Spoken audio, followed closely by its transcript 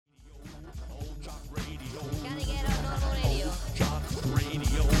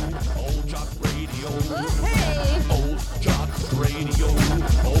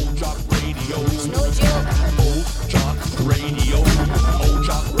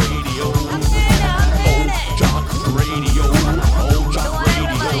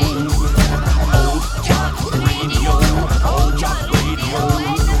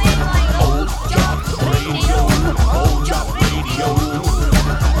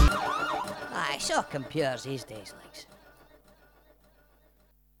so computers these days, like.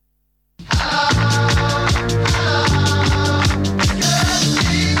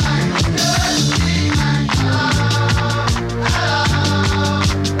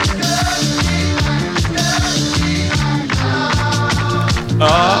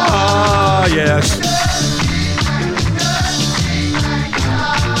 Ah, yes.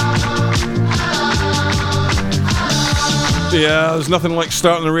 Yeah, there's nothing like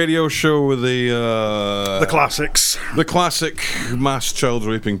starting a radio show with the classics. The classic mass child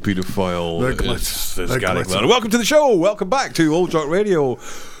raping paedophile. It's Gary glitter. Glenn. Welcome to the show. Welcome back to Old Jock Radio.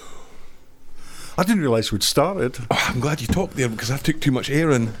 I didn't realise we'd started. Oh, I'm glad you talked there because I've took too much air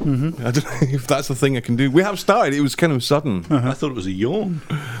in. I don't know if that's the thing I can do. We have started. It was kind of sudden. I thought it was a yawn.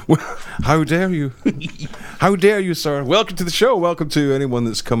 Well, how dare you? How dare you, sir? Welcome to the show. Welcome to anyone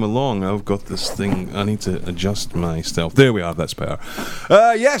that's come along. I've got this thing. I need to adjust myself. There we are. That's better.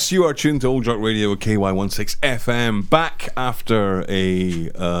 Yes, you are tuned to Old Jock Radio KY16 FM. Back after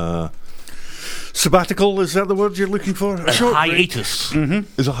a... Sabbatical, is that the word you're looking for? A hiatus.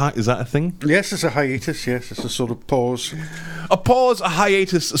 Is that a thing? Yes, it's a hiatus, yes. It's a sort of pause. A pause, a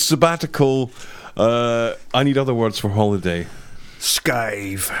hiatus, a sabbatical. I need other words for holiday.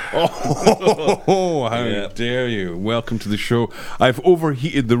 Skive. Oh, how dare you. Welcome to the show. I've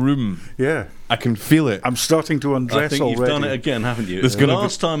overheated the room. Yeah. I can feel it. I'm starting to undress I think already. you've done it again, haven't you? The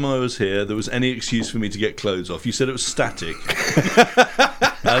last time I was here, there was any excuse for me to get clothes off. You said it was static.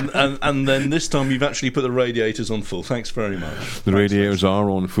 and then this time you've actually put the radiators on full. Thanks very much. The radiators are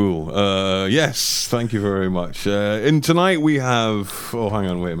on full. Yes, thank you very much. And tonight we have... Oh, hang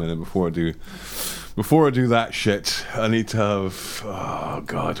on, wait a minute. Before I do that shit, I need to have... Oh,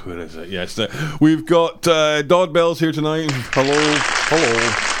 God, where is it? Yes, we've got Dodd Bells here tonight. Hello.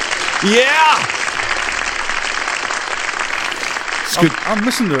 Yeah! I'm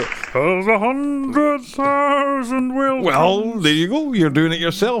missing it. There's 100,000 will. Well, there you go. You're doing it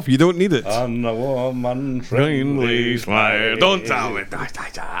yourself. You don't need it. On a woman Friendly smile. Don't tell me.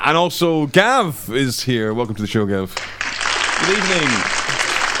 And also, Gav is here. Welcome to the show, Gav. Good evening.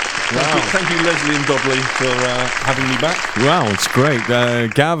 Wow. Thank you, Leslie and Dudley, for having me back. Wow, it's great.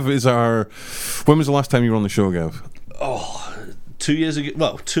 Gav is our... When was the last time you were on the show, Gav? Oh, 2 years ago.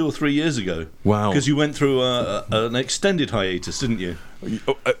 Well, 2 or 3 years ago. Wow. Because you went through an extended hiatus, didn't you?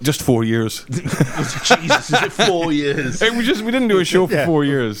 Just 4 years. Jesus, is it 4 years? We didn't do a show for 4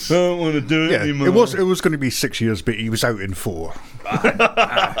 years. I don't want to do it anymore. It was going to be 6 years, but he was out in 4.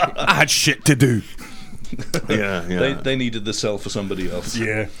 I had shit to do. Yeah. They needed the cell for somebody else.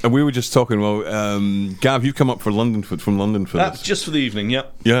 Yeah. And we were just talking, Gav, you've come up from London for this. Just for the evening,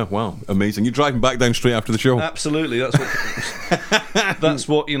 yep. Yeah, wow, amazing. You're driving back down straight after the show. Absolutely, that's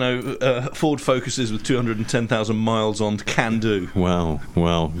what Ford Focuses with 210,000 miles on can do. Wow.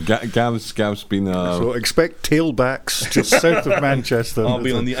 Gav's been... So expect tailbacks just south of Manchester. I'll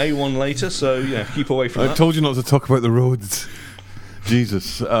be on the A1 later, so yeah, keep away from that. I told you not to talk about the roads.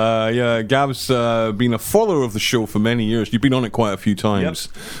 Jesus. Gav's been a follower of the show for many years. You've been on it quite a few times.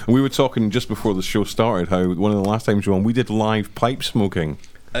 Yep. And we were talking just before the show started how one of the last times you were on, we did live pipe smoking.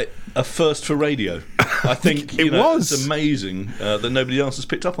 A first for radio. I think it's amazing that nobody else has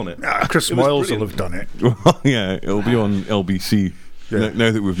picked up on it. Chris Miles will have done it. Well, yeah, it'll be on LBC. Yeah.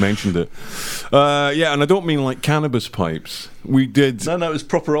 Now that we've mentioned it. And I don't mean like cannabis pipes. We did... No, it was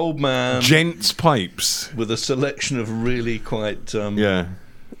proper old man... Gents pipes. With a selection of really quite...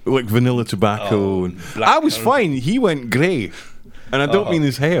 like vanilla tobacco. I was fine. He went grey. And I don't mean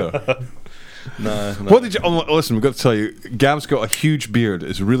his hair. No. What did you... listen, we've got to tell you, Gav's got a huge beard.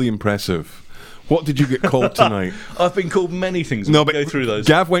 It's really impressive. What did you get called tonight? I've been called many things. No, but go through those.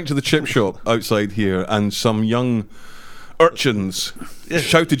 Gav went to the chip shop outside here and some young... urchins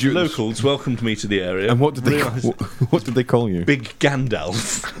shouted you. Locals welcomed me to the area. And what did they call you? Big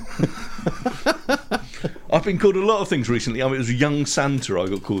Gandalf. I've been called a lot of things recently. I mean, it was young Santa I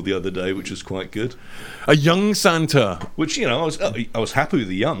got called the other day, which was quite good. A young Santa. Which, I was happy with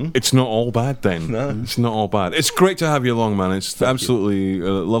the young. It's not all bad then. No. It's not all bad. It's great to have you along, man. It's absolutely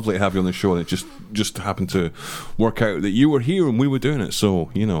lovely to have you on the show. And it just happened to work out that you were here and we were doing it.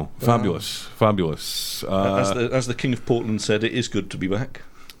 So, fabulous. Fabulous. As the King of Portland said, it is good to be back.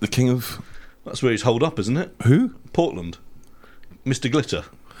 The King of... That's where he's holed up, isn't it? Who? Portland. Mr. Glitter.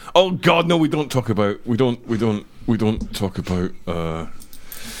 Oh God, no! We don't talk about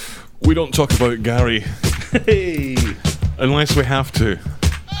Gary. Hey. Unless we have to.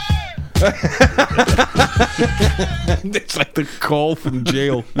 It's like the call from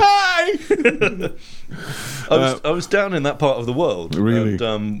jail. Hi! I was down in that part of the world, Really?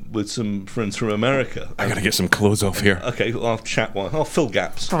 and, with some friends from America. I gotta get some clothes off here. Okay, well, I'll chat while I'll fill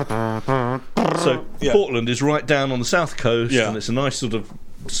gaps. So Yeah. Portland is right down on the south coast, Yeah. and it's a nice sort of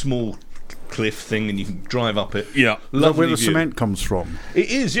small cliff thing, and you can drive up it. Yeah. Is that Lovely where the view. cement comes from? It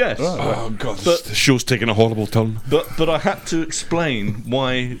is, yes. Oh god, But- the show's taking a horrible turn. But I had to explain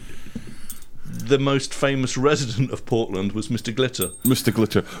why the most famous resident of Portland was Mr. Glitter, Mr.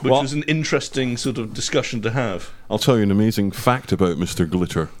 Glitter. which was an interesting sort of discussion to have. I'll tell you an amazing fact about Mr.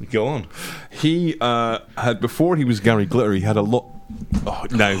 Glitter. Go on. He had, before he was Gary Glitter, he had a lot. Oh,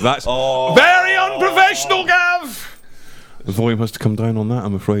 now that's Oh. very unprofessional, Gav! The volume has to come down on that,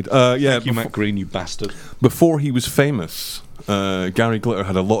 I'm afraid. Yeah, You, Matt Green, you bastard. before he was famous, Gary Glitter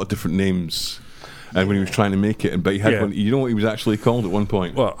had a lot of different names. And when he was trying to make it, but he had Yeah. one. You know what he was actually called at one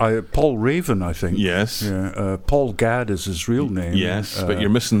point? Well, Paul Raven, I think. Yes. Yeah, Paul Gadd is his real name. Yes, but you're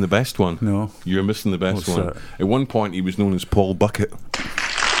missing the best one. No. You're missing the best What's one. that? At one point, he was known as Paul Bucket.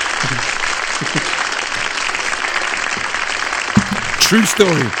 True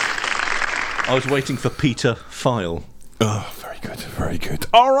story. I was waiting for Peter File. Oh, very good, very good.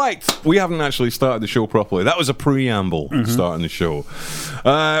 All right, we haven't actually started the show properly. That was a preamble starting the show.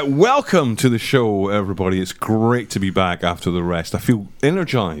 Welcome to the show, everybody. It's great to be back after the rest. I feel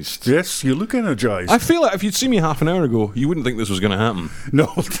energized. Yes, you look energized. I feel like if you'd seen me half an hour ago, you wouldn't think this was going to happen. No,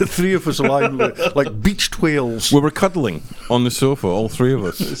 the three of us lying like beached whales. We were cuddling on the sofa, all three of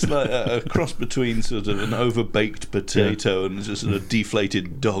us. It's like a cross between sort of an overbaked potato and just a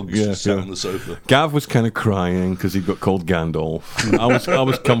deflated dog just sat on the sofa. Gav was kind of crying because he got called Gandalf. I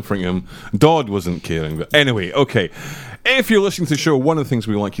was comforting him. Dodd wasn't caring. But anyway, okay. If you're listening to the show, one of the things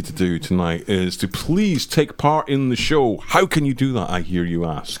we like you to do tonight is to please take part in the show. How can you do that, I hear you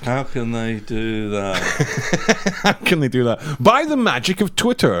ask? How can they do that? How can they do that? By the magic of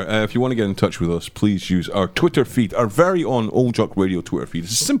Twitter. If you want to get in touch with us, please use our Twitter feed, our very own Old Jock Radio Twitter feed.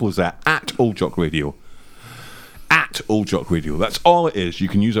 It's as simple as that, at Old Jock Radio. At Old Jock Radio. That's all it is. You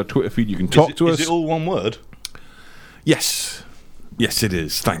can use our Twitter feed. You can talk to us. Is it all one word? Yes. Yes, it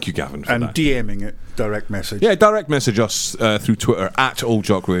is. Thank you, Gavin, for And that. DMing it, direct message. Yeah, direct message us through Twitter at Old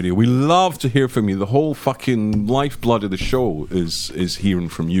Jock Radio. We love to hear from you. The whole fucking lifeblood of the show is hearing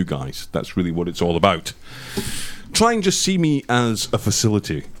from you guys. That's really what it's all about. Try and just see me as a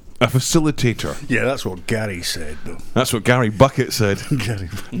facilitator. Yeah, that's what Gary said, though. That's what Gary Bucket said. Gary.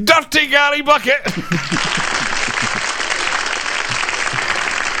 Dirty Gary Bucket!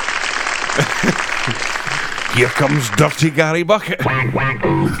 Here comes Dirty Gary Bucket.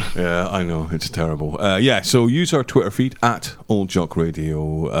 Yeah, I know, it's terrible. So use our Twitter feed at Old Jock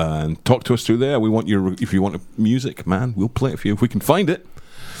Radio and talk to us through there. We want if you want music, man, we'll play it for you if we can find it.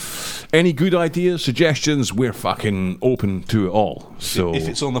 Any good ideas, suggestions, we're fucking open to it all. So If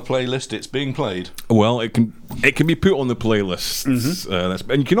it's on the playlist, it's being played. well, it can be put on the playlist.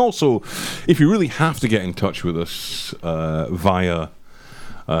 And you can also, if you really have to get in touch with us via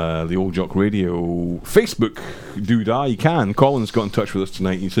the Old Jock Radio Facebook doodah, you can. Colin's got in touch with us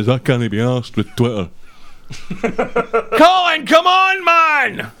tonight. He says, I can't be asked with Twitter. Colin, come on,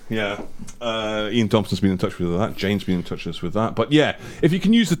 man! Yeah. Ian Thompson's been in touch with that. Jane's been in touch with us with that. But yeah, if you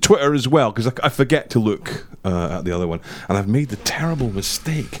can use the Twitter as well, because I forget to look at the other one. And I've made the terrible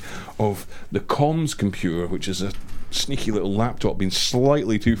mistake of the comms computer, which is a sneaky little laptop, being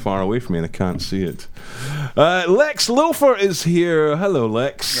slightly too far away from me and I can't see it. Lex Loafer is here. Hello,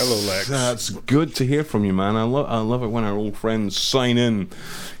 Lex. Hello, Lex. That's good to hear from you, man. I love it when our old friends sign in.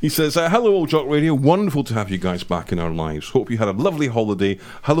 He says, hello, Old Jock Radio. Wonderful to have you guys back in our lives. Hope you had a lovely holiday.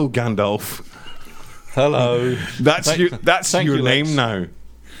 Hello, Gandalf. Hello. That's Thank your you, name Lex. now.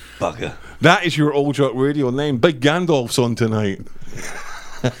 Bugger. That is your Old Jock Radio name. Big Gandalf's on tonight.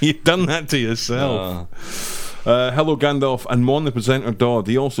 You've done that to yourself. Hello, Gandalf. And Mon, the presenter, Dodd.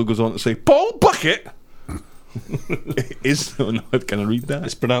 He also goes on to say, Paul Bucket. Can I read that?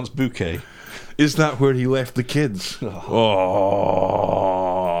 It's pronounced bouquet. Is that where he left the kids?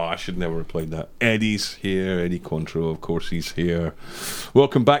 Oh, I should never have played that. Eddie's here. Eddie Contro, of course, he's here.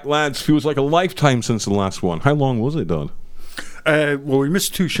 Welcome back, lads. Feels like a lifetime since the last one. How long was it, Dodd? Well, we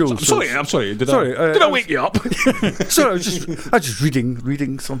missed two shows. I'm sorry. Did Sorry, I wake you up? Sorry, I was just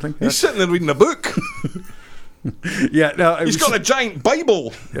reading something. He's sitting there reading a book. Yeah, no, He's got a giant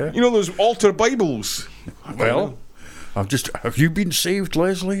Bible. Yeah. You know those altar Bibles. Well, have you been saved,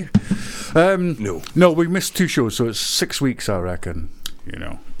 Leslie? No. No, we missed two shows, so it's 6 weeks, I reckon. You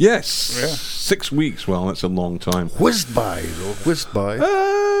know. Yes. Yeah. 6 weeks. Well, that's a long time. Whizzed by, though. Whizzed by.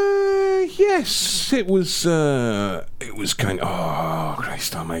 Yes. It was kind of... Oh, Christ.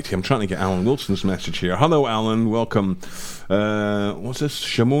 Christ almighty, I'm trying to get Alan Wilson's message here. Hello, Alan, welcome. What's this?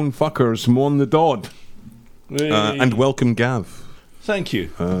 Shimon Fuckers, Mon the Dodd. And welcome, Gav. Thank you.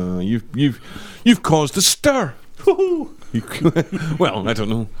 You've caused a stir. Well, I don't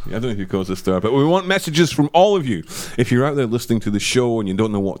know if you caused a stir, but we want messages from all of you. If you're out there listening to the show and you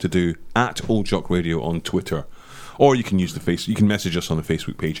don't know what to do, at Old Jock Radio on Twitter. Or you can use you can message us on the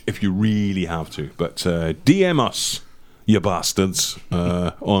Facebook page if you really have to. But DM us, you bastards,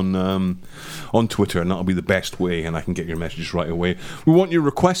 on Twitter, and that'll be the best way, and I can get your messages right away. We want your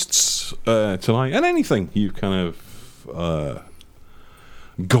requests tonight, and anything you've kind of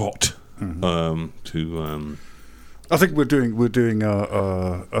got to. I think we're doing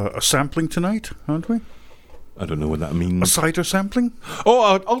a sampling tonight, aren't we? I don't know what that means. A cider sampling?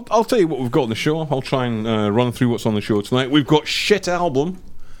 Oh, I'll tell you what we've got on the show. I'll try and run through what's on the show tonight. We've got Shit Album.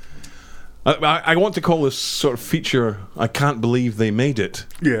 I want to call this sort of feature, I Can't Believe They Made It.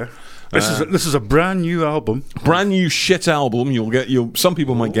 Yeah. This is a brand new album. Brand new shit album. Some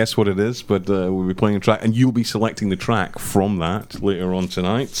people might guess what it is, but we'll be playing a track, and you'll be selecting the track from that later on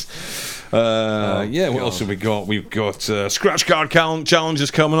tonight. What else have we got? We've got scratch card challenges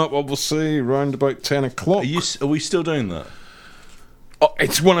coming up, obviously, around about 10 o'clock. Are we still doing that? Oh,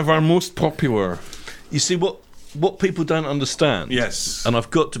 it's one of our most popular. You see, what people don't understand, yes, and I've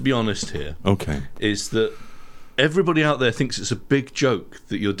got to be honest here, okay, is that everybody out there thinks it's a big joke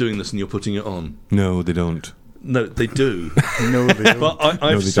that you're doing this and you're putting it on. No, they don't. No, they do. No, they don't. But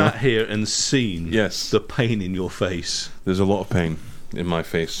I've sat here and seen the pain in your face. There's a lot of pain in my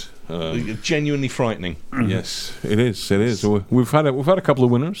face. Genuinely frightening. Yes, it is. We've had a couple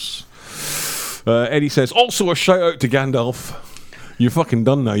of winners. Eddie says, also a shout out to Gandalf. You're fucking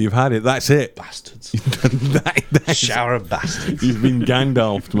done now. You've had it. That's it. Bastards. Shower of bastards. You've been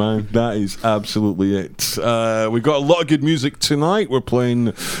Gandalfed, man. That is absolutely it. We've got a lot of good music tonight. We're playing.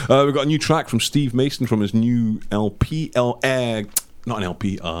 We've got a new track from Steve Mason from his new LP. Not an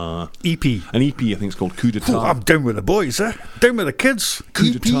LP. EP. An EP, I think it's called Coup d'etat. Oh, I'm down with the boys, down with the kids. Coup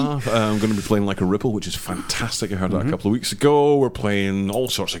EP. d'etat. I'm going to be playing Like a Ripple, which is fantastic. I heard that a couple of weeks ago. We're playing all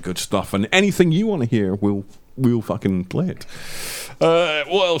sorts of good stuff, and anything you want to hear, we'll fucking play it.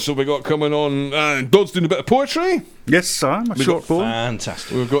 What else have we got coming on? Dodd's doing a bit of poetry. Yes, I'm a short poem.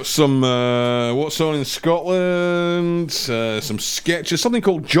 Fantastic. We've got some what's on in Scotland, some sketches, something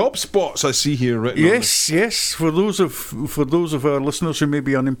called Job Spots I see here written. Yes. For those of our listeners who may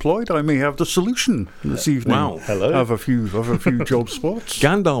be unemployed, I may have the solution this evening. Wow. Hello. I have a few job spots.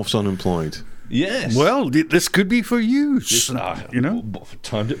 Gandalf's unemployed. Yes. Well, this could be for you.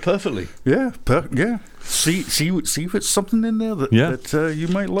 Timed it perfectly. Yeah. See if it's something in there that you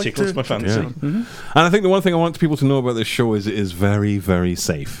might like. Tickles my fantasy. Yeah. And I think the one thing I want people to know about this show is it is very, very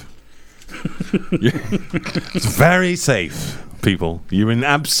safe. It's very safe, people. You're in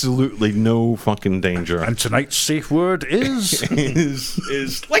absolutely no fucking danger. And tonight's safe word is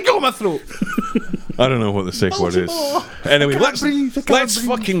let go of my throat. I don't know what the safe word is. Anyway, let's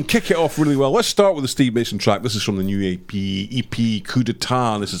fucking kick it off really well. Let's start with the Steve Mason track. This is from the new EP Coup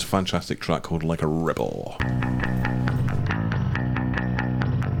d'etat. This is a fantastic track called Like a Rebel.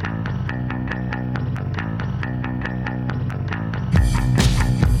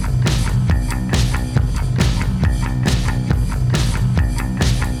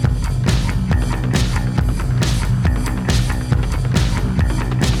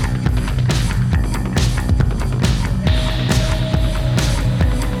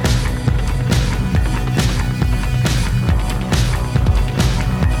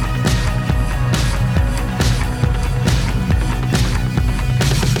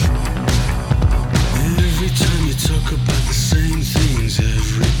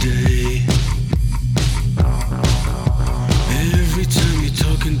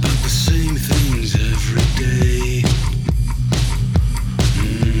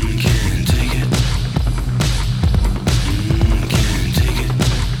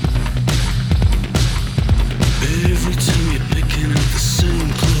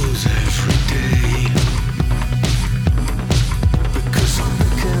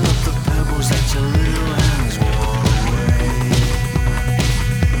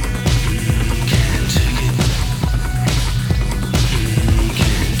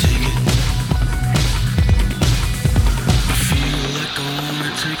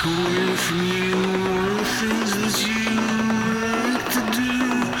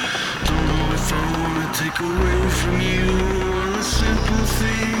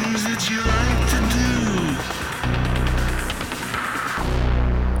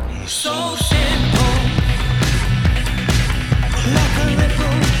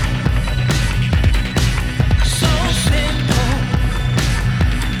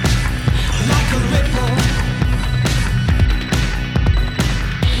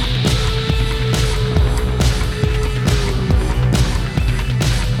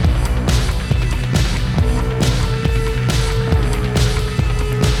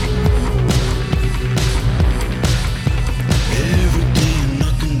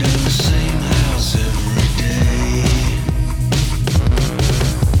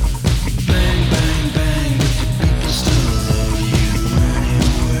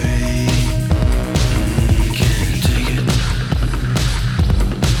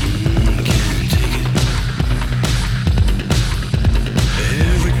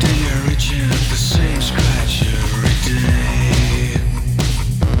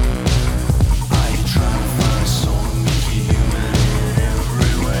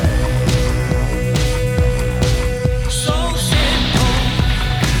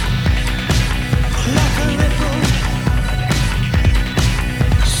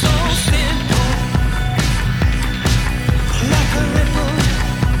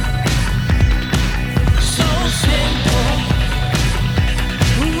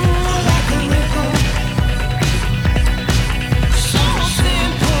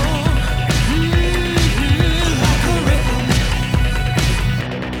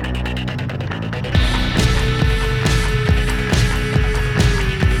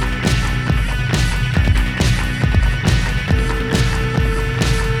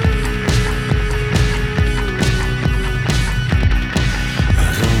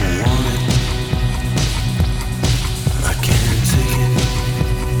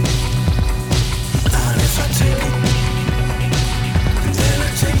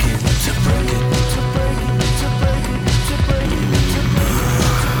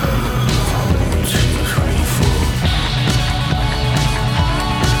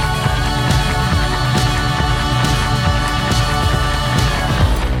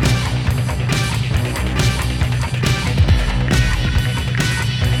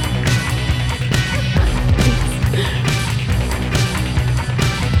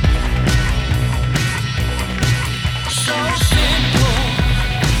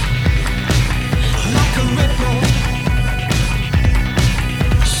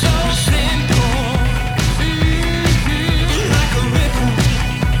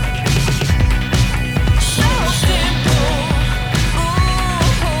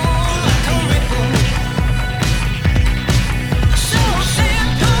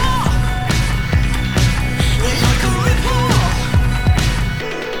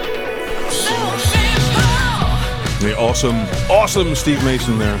 awesome Steve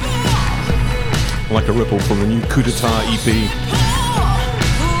Mason there. Like a Ripple from the new Coup d'etat EP.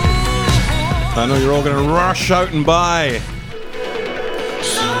 I know you're all going to rush out and buy.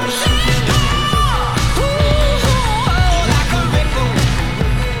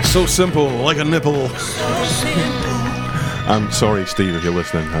 So simple, like a nipple. I'm sorry, Steve, if you're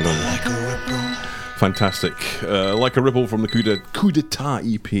listening. I don't know. Fantastic. Like a Ripple from the Coup d'etat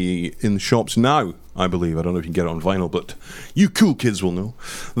EP in the shops now, I believe. I don't know if you can get it on vinyl, but you cool kids will know.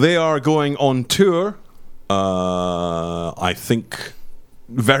 They are going on tour, I think,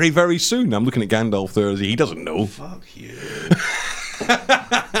 very, very soon. I'm looking at Gandalf there. He doesn't know. Fuck you.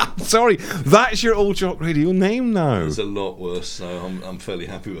 Sorry, that's your Old Jock Radio name now. It's a lot worse, so I'm fairly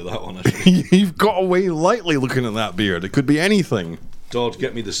happy with that one, actually. You've got away lightly looking at that beard. It could be anything. Dodd,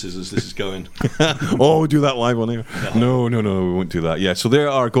 get me the scissors. This is going. Oh, we'll do that live on air. No, we won't do that. Yeah, so they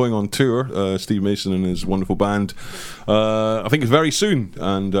are going on tour, Steve Mason and his wonderful band. I think it's very soon,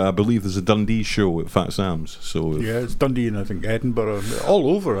 and I believe there's a Dundee show at Fat Sam's. So yeah, it's Dundee and I think Edinburgh, all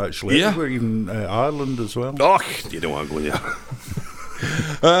over actually. Yeah. Everywhere, even Ireland as well. Oh, you don't want to go there.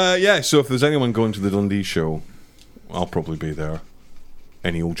 Yeah, so if there's anyone going to the Dundee show, I'll probably be there.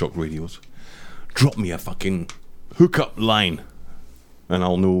 Any Old Jock Radios, drop me a fucking hookup line, and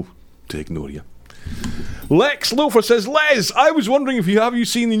I'll know to ignore you. Lex Loafer says, Les, I was wondering if have you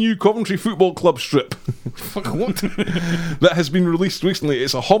seen the new Coventry Football Club strip? Fuck, what? That has been released recently.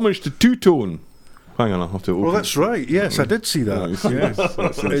 It's a homage to Two Tone. Hang on, I'll have to open Well, that's right. Yes, I did see that. Yes,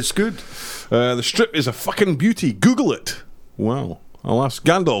 it's good. The strip is a fucking beauty. Google it. Wow. I'll ask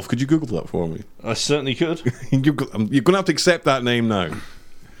Gandalf, could you Google that for me? I certainly could. You're going to have to accept that name now.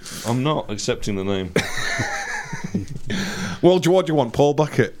 I'm not accepting the name. Well, what do you want, Paul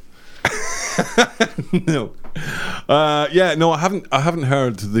Bucket? No. Yeah, no, I haven't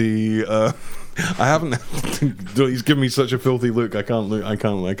heard the. I haven't. He's giving me such a filthy look. I can't look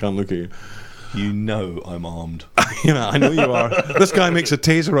at you. You know I'm armed. Yeah, I know you are. This guy makes a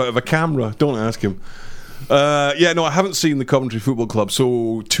taser out of a camera. Don't ask him. Yeah, no, I haven't seen the Coventry Football Club.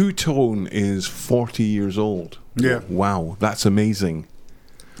 So Two Tone is 40 years old. Yeah. Wow, that's amazing.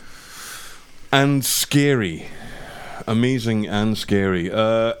 And scary. Amazing and scary.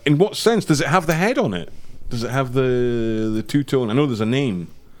 In what sense? Does it have the head on it? Does it have the Two Tone? I know there's a name.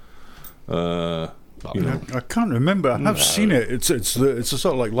 You know. I can't remember. I have seen it. It's a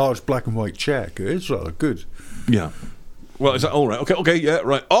sort of like large black and white check. It is rather good. Yeah. Well, is that all right? Okay, yeah,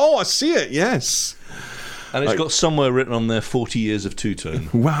 right. Oh, I see it. Yes. And it's got somewhere written on there 40 years of two-tone.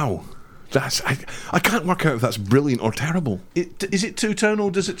 Wow. I can't work out if that's brilliant or terrible. Is it two-tone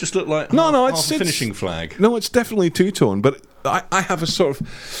or does it just look like it's a finishing flag? No, it's definitely two-tone, but I have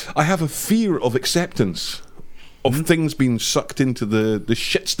a fear of acceptance of things being sucked into the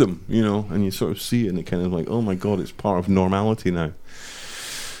shitstorm, you know, and you sort of see it and it kind of like, oh my god, it's part of normality now.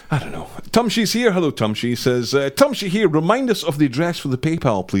 I don't know. Tumshe's here. Hello, Tumshe. Says, Tumshe here, remind us of the address for the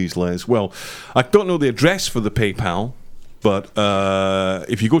PayPal, please, Les. Well, I don't know the address for the PayPal, but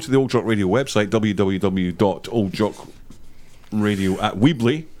if you go to the Old Jock Radio website,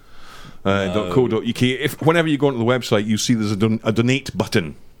 www.oldjock.weebly.co.uk, whenever you go onto the website, you see there's a donate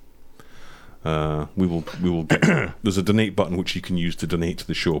button. We will get there's a donate button which you can use to donate to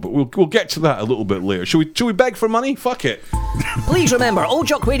the show, but we'll get to that a little bit later. Should we beg for money? Fuck it. Please remember, Old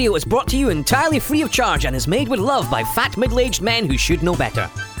Jock Radio is brought to you entirely free of charge and is made with love by fat middle-aged men who should know better.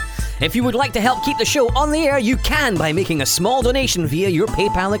 If you would like to help keep the show on the air, you can by making a small donation via your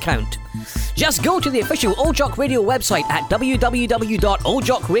PayPal account. Just go to the official Old Jock Radio website at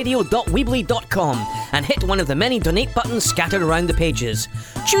www.oldjockradio.weebly.com and hit one of the many donate buttons scattered around the pages.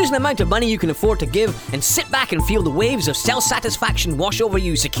 Choose an amount of money you can afford to give and sit back and feel the waves of self-satisfaction wash over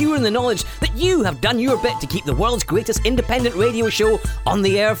you, secure in the knowledge that you have done your bit to keep the world's greatest independent radio show on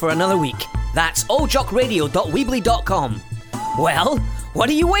the air for another week. That's oldjockradio.weebly.com. Well, what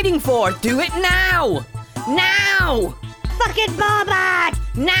are you waiting for? Do it now! Now! Fucking Bobbert!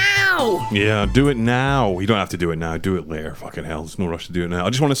 Now! Yeah, do it now. You don't have to do it now. Do it later. Fucking hell, there's no rush to do it now. I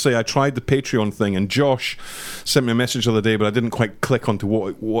just want to say I tried the Patreon thing, and Josh sent me a message the other day, but I didn't quite click onto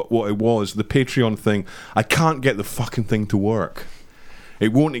what it was. The Patreon thing, I can't get the fucking thing to work.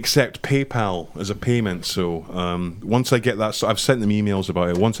 It won't accept PayPal as a payment, so once I get that, so I've sent them emails about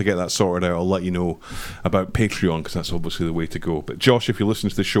it. Once I get that sorted out, I'll let you know about Patreon, because that's obviously the way to go. But Josh, if you listen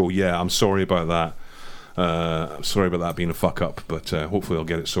to the show, yeah, I'm sorry about that. I'm sorry about that being a fuck up, but hopefully I'll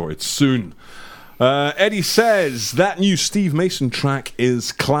get it sorted soon. Eddie says that new Steve Mason track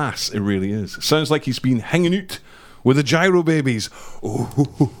is class. It really is. Sounds like he's been hanging out with the Gyro Babies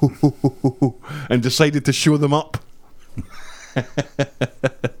and decided to show them up. I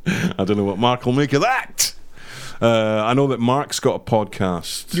don't know what Mark will make of that. I know that Mark's got a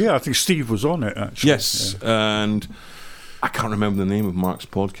podcast. Yeah, I think Steve was on it, actually. Yes, and I can't remember the name of Mark's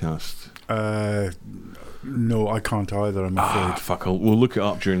podcast. No, I can't either, I'm afraid. Fuck, we'll look it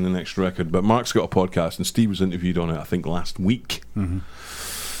up during the next record. But Mark's got a podcast, and Steve was interviewed on it, I think, last week. Mm-hmm.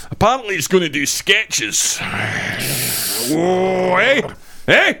 Apparently he's going to do sketches. Whoa, hey?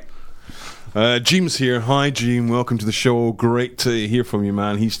 Hey? Jim's here. Hi, Jim. Welcome to the show. Great to hear from you,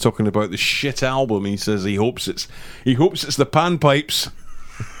 man. He's talking about the shit album. He says he hopes it's the Panpipes.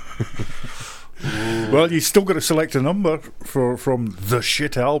 Well, you still got to select a number from the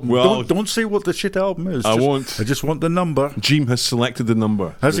shit album. Well, don't say what the shit album is. I won't. I just want the number. Jim has selected the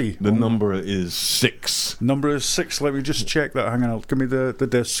number. Has he? The number is 6. Number is 6. Let me just check that. Hang on. Give me the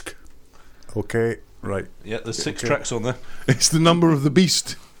disc. Okay. Right. Yeah, there's 6 tracks on there. It's the number of the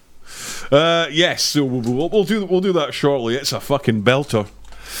beast. Yes, so we'll do that shortly. It's a fucking belter.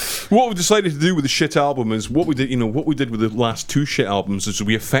 What we decided to do with the shit album is what we did. What we did with the last 2 shit albums is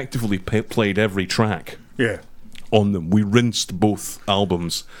we effectively played every track. Yeah. On them, we rinsed both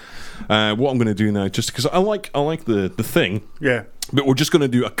albums. What I'm going to do now, just because I like the thing. Yeah. But we're just going to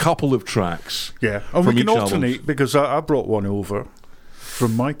do a couple of tracks. Yeah, and we from can each alternate album. because I brought one over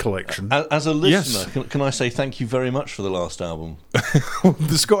from my collection. As a listener, Yes. can I say thank you very much for the last album?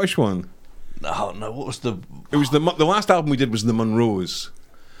 The Scottish one. Oh, no, what was the... It was the last album we did was the Munros.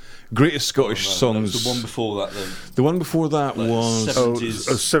 Greatest Scottish That songs. was the one before that, then. The one before that Like was. 70s.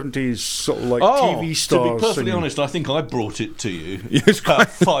 A 70s sort of like Oh, TV To star. be perfectly singing. honest, I think I brought it to you It's about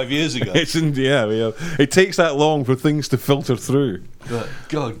 5 years ago. It's yeah. It takes that long for things to filter through, But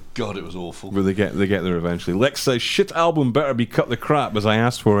God, it was awful. but they get there eventually. Lex says, "Shit album better be cut the crap," as I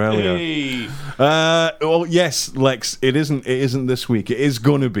asked for earlier. Hey. Well, yes, Lex. It isn't this week. It is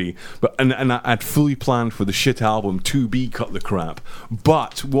gonna be, but and I'd fully planned for the shit album to be cut the crap.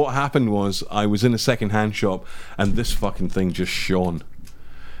 But what happened was I was in a second-hand shop and this fucking thing just shone.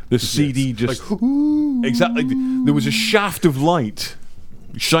 This CD just exactly. There was a shaft of light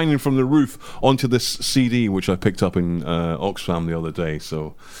shining from the roof onto this CD, which I picked up in Oxfam the other day.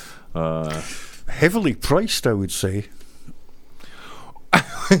 So. Heavily priced, I would say.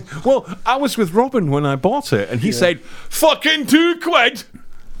 Well, I was with Robin when I bought it, and he said, "Fucking £2."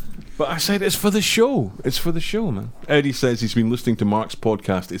 But I said, "It's for the show. It's for the show, man." Eddie says he's been listening to Mark's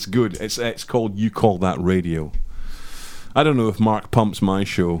podcast. It's good. It's called You Call That Radio. I don't know if Mark pumps my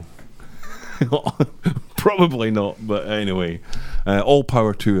show. Probably not. But anyway, all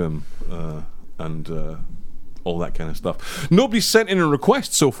power to him, and all that kind of stuff. Nobody's sent in a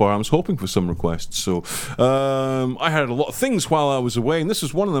request so far. I was hoping for some requests. So I heard a lot of things while I was away, and this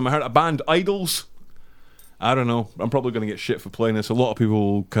is one of them. I heard a band, Idols. I don't know. I'm probably going to get shit for playing this. A lot of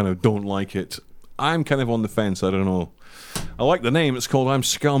people kind of don't like it. I'm kind of on the fence. I don't know. I like the name. It's called I'm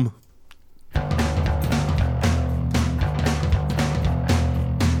Scum.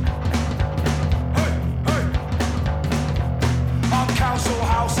 I'm council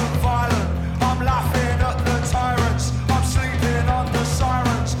house and violent. I'm laughing at the tyrants. I'm sleeping under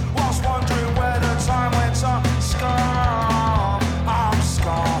sirens. Whilst wondering where the time went. I'm scum. I'm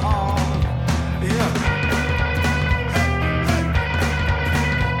scum. Yeah.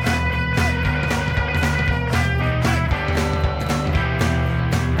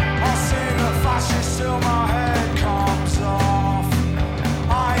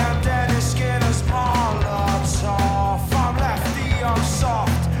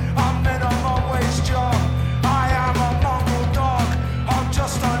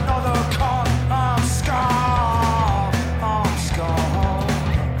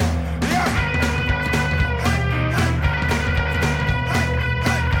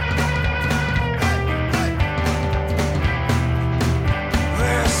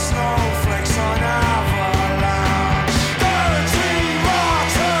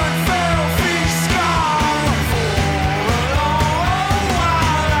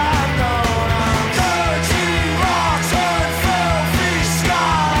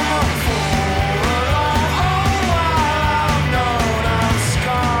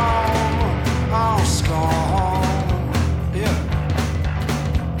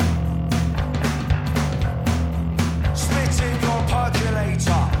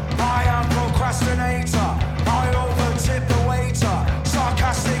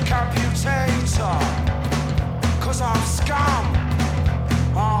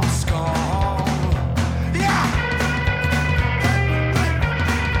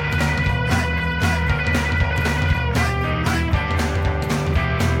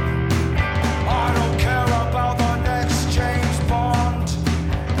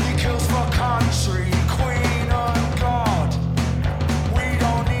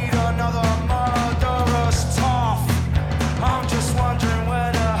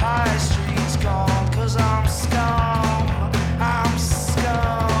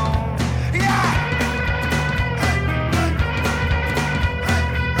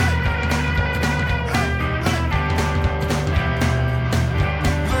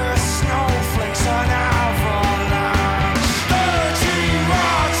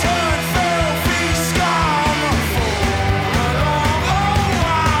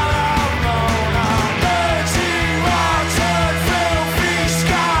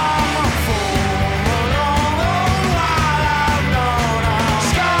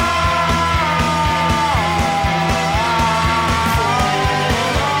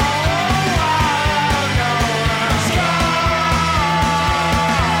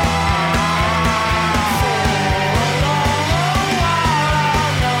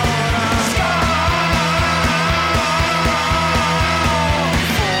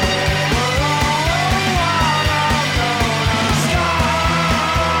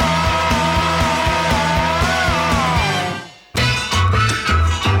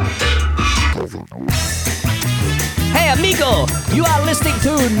 to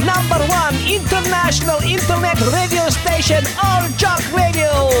 #1 international internet radio station, All Jock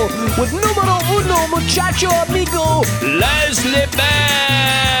Radio, with numero uno muchacho amigo, Leslie Bell.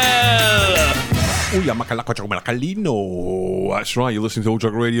 That's right, you're listening to Old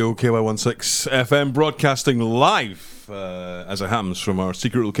Jug Radio, KY16 FM, broadcasting live, as it happens, from our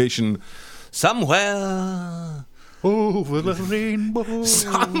secret location somewhere Over the rainbow.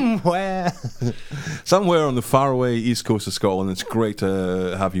 Somewhere on the faraway east coast of Scotland. It's great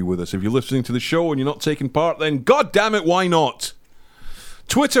to have you with us. If you're listening to the show and you're not taking part, then god damn it, why not?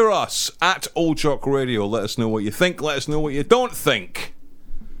 Twitter us at Old Jock Radio. Let us know what you think. Let us know what you don't think.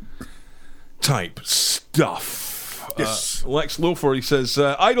 Type stuff. Yes. Lex Loafer, he says,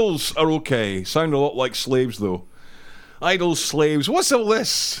 idols are okay. Sound a lot like slaves, though. Idols, slaves. What's all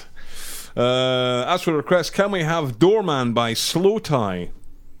this? As for request, can we have Doorman by Slow Tie?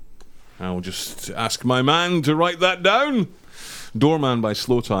 I'll just ask my man to write that down. Doorman by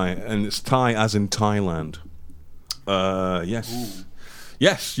Slow Tie, and it's Thai as in Thailand. Yes. Ooh.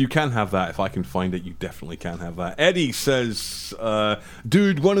 Yes, you can have that. If I can find it, you definitely can have that. Eddie says,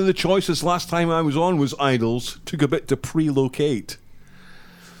 dude, one of the choices last time I was on was Idols. Took a bit to prelocate.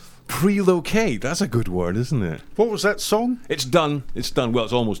 Prelocate, that's a good word, isn't it? What was that song? It's done. It's done. Well,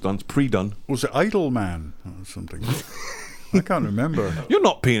 it's almost done. It's pre-done. Was it Idle Man or something? I can't remember. You're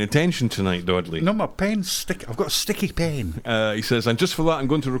not paying attention tonight, Dodley. No, my pen's sticky. I've got a sticky pen. He says, and just for that, I'm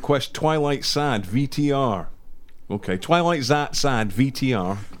going to request Twilight Sad VTR. Okay, Twilight Sad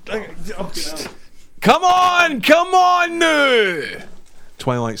VTR. Come on now!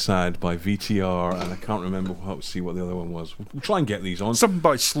 Twilight Sad by VTR, and I can't remember. Let's see what the other one was. We'll try and get these on. Something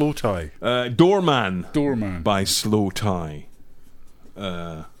by Slow Tie. Doorman. Doorman. By Slow Tie.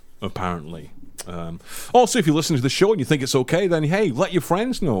 Apparently. Also, if you listen to the show and you think it's okay, then hey, let your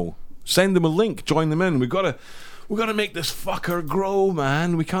friends know. Send them a link. Join them in. We've got to make this fucker grow,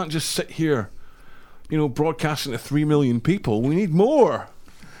 man. We can't just sit here, broadcasting to 3 million people. We need more.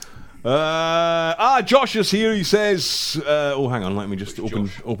 Josh is here. He says, hang on, let me just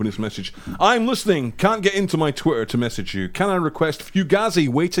open his message. I'm listening. Can't get into my Twitter to message you. Can I request Fugazi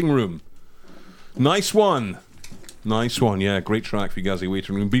Waiting Room? Nice one. Yeah, great track, Fugazi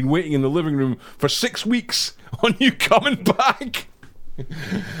Waiting Room. Been waiting in the living room for 6 weeks on you coming back.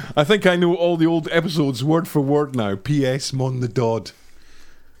 I think I know all the old episodes word for word now. P.S. Mon the Dodd.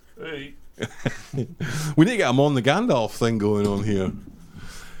 Hey. We need to get a Mon the Gandalf thing going on here.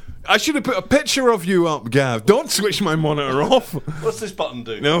 I should have put a picture of you up, Gav. Don't switch my monitor off. What's this button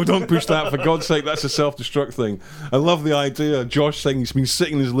do? No, don't push that, for God's sake. That's a self-destruct thing. I love the idea. Josh saying he's been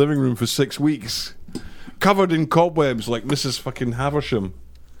sitting in his living room for 6 weeks, covered in cobwebs like Mrs. fucking Haversham.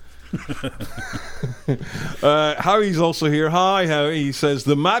 Howie's also here. Hi, Howie. He says,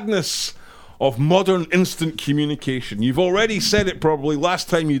 the madness of modern instant communication. You've already said it probably. Last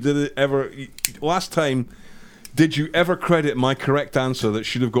time, did you ever credit my correct answer that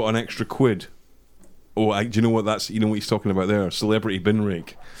should have got an extra quid? Oh, do you know what that's? You know what he's talking about there? Celebrity bin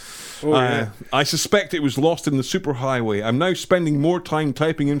rake. Oh, yeah. I suspect it was lost in the superhighway. I'm now spending more time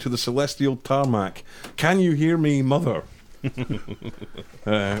typing into the celestial tarmac. Can you hear me, mother?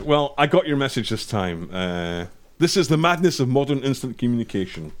 Well, I got your message this time. This is the madness of modern instant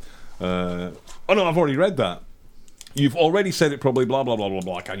communication. Oh no, I've already read that. You've already said it probably, blah, blah, blah, blah,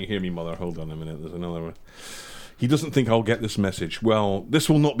 blah. Can you hear me, mother? Hold on a minute, there's another one. He doesn't think I'll get this message. Well, this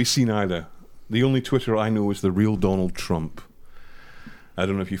will not be seen either. The only Twitter I know is the real Donald Trump. I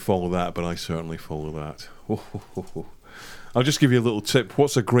don't know if you follow that, but I certainly follow that. I'll just give you a little tip.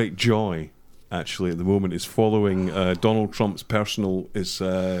 What's a great joy, actually, at the moment, is following Donald Trump's personal... his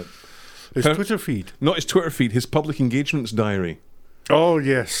Twitter feed. Not his Twitter feed, his public engagements diary. Oh,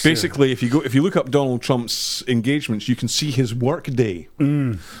 yes. Basically, yeah. If you look up Donald Trump's engagements, you can see his work day.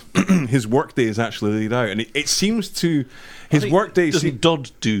 His work day is actually laid out, and it seems to his work day. Doesn't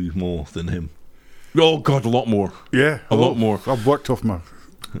Dodd do more than him? Oh God, a lot more. Yeah, a lot more. I've worked off my.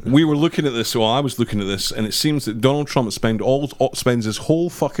 We were looking at this, I was looking at this, and it seems that Donald Trump spends his whole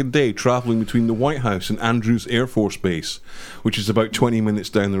fucking day travelling between the White House and Andrews Air Force Base, which is about 20 minutes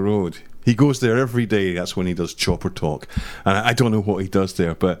down the road. He goes there every day. That's when he does chopper talk. And I don't know what he does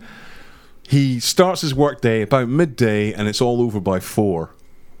there, but he starts his work day about midday, and it's all over by 4.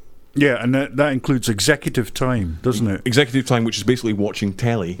 Yeah, and that includes executive time, doesn't it? Executive time, which is basically watching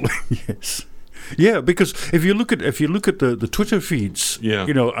telly. Yes. Yeah, because if you look at the Twitter feeds, yeah.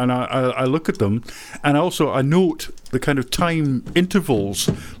 And I look at them, and also I note the kind of time intervals.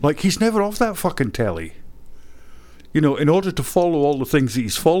 Like, he's never off that fucking telly. in order to follow all the things that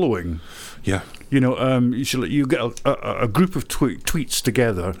he's following, Yeah. you get a group of tweets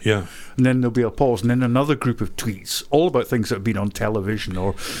together, Yeah. and then there'll be a pause, and then another group of tweets, all about things that have been on television,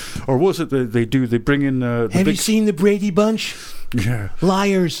 or was it they bring in the Have big, you seen the Brady Bunch? yeah.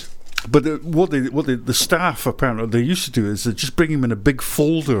 Liars. But what the staff apparently they used to do is they just bring him in a big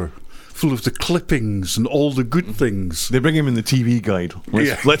folder full of the clippings and all the good things. They bring him in the TV guide.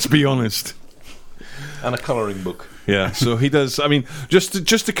 Let's be honest. And a colouring book. Yeah, so he does. I mean, just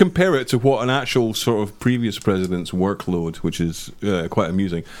to compare it to what an actual sort of previous president's workload, which is quite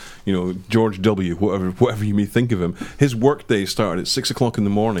amusing. George W. Whatever you may think of him, his workday started at 6 o'clock in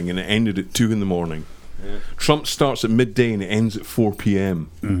the morning and it ended at 2 in the morning. Yeah. Trump starts at midday and it ends at 4 p.m.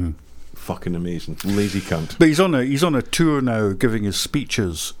 Mm-hmm. Fucking amazing, lazy cunt. But he's on a tour now, giving his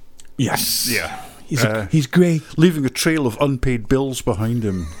speeches. Yes. Yeah. He's great. Leaving a trail of unpaid bills behind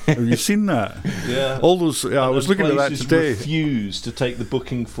him. Have you seen that? Yeah. All those. I was looking at that Places today. refused to take the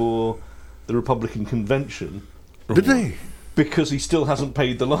booking for the Republican convention Did they? because he still hasn't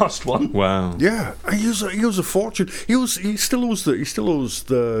paid the last one. Wow. Yeah, he owes a fortune. He still owes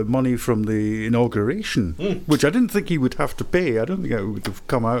the money from the inauguration, which I didn't think he would have to pay. I don't think it would have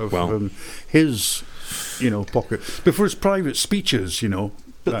come out of his, pocket. But for his private speeches,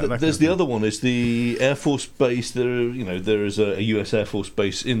 But there's the other one, is the Air Force Base. There is a US Air Force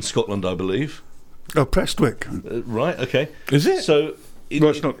Base in Scotland, I believe. Oh, Prestwick. Right, okay. Is it? So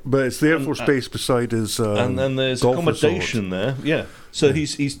Well, it's not, but it's the Air Force Base beside his and then there's golf accommodation there. Yeah. So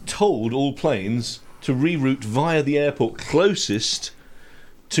he's told all planes to reroute via the airport closest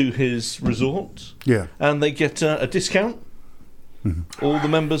to his resort. Yeah. And they get a discount. Mm-hmm. All the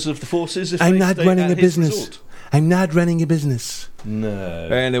members of the forces. If I'm they not stay running at a his business. resort. I'm not running a business. No.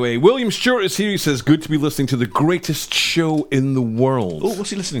 Anyway, William Stewart is here. He says, good to be listening to the greatest show in the world. Oh, what's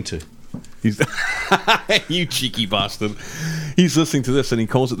he listening to? He's you cheeky bastard. He's listening to this and he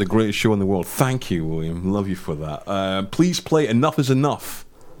calls it the greatest show in the world. Thank you, William. Love you for that. Please play Enough Is Enough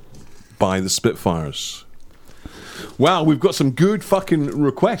by the Spitfires. Wow, we've got some good fucking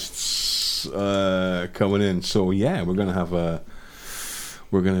requests coming in. So yeah, we're gonna have a.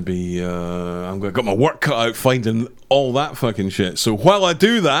 We're going to be... got my work cut out finding all that fucking shit. So while I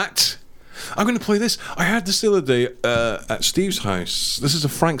do that, I'm going to play this. I heard this the other day at Steve's house. This is a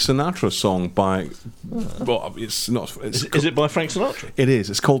Frank Sinatra song by... Well, it's not... Is it by Frank Sinatra? It is.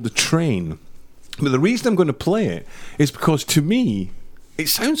 It's called The Train. But the reason I'm going to play it is because, to me, it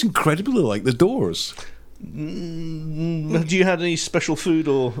sounds incredibly like The Doors. Do you have any special food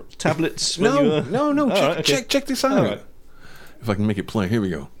or tablets? No. Oh, right, okay. Check this out. Right. If I can make it play. Here we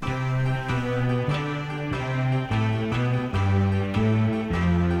go.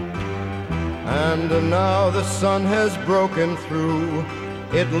 And now the sun has broken through.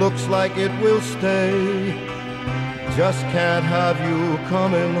 It looks like it will stay. Just can't have you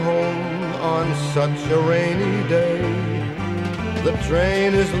coming home on such a rainy day. The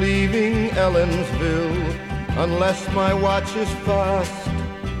train is leaving Ellensville, unless my watch is fast.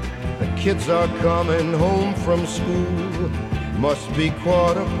 The kids are coming home from school, must be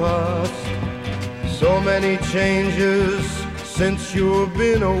 1:15. So many changes since you've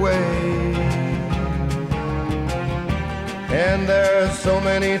been away, and there's so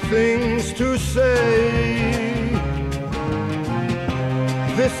many things to say.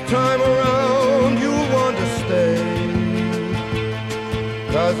 This time around you want to stay,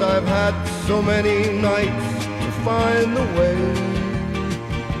 'cause I've had so many nights to find the way.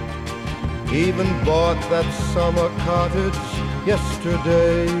 Even bought that summer cottage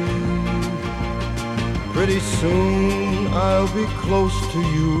yesterday. Pretty soon I'll be close to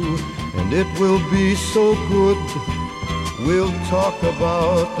you, and it will be so good. We'll talk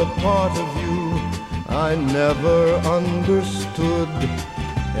about the part of you I never understood,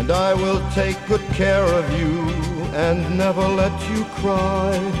 and I will take good care of you and never let you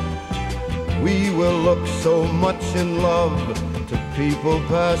cry. We will look so much in love to people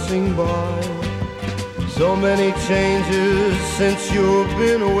passing by. So many changes since you've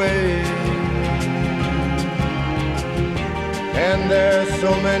been away, and there's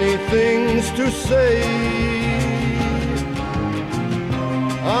so many things to say.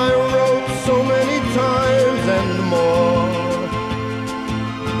 I wrote so many times and more,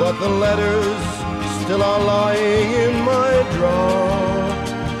 but the letters still are lying in my drawer,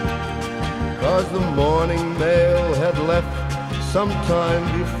 'cause the morning mail had left some time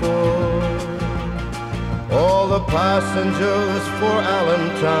before. All the passengers for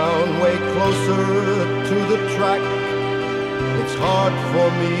Allentown way closer to the track. It's hard for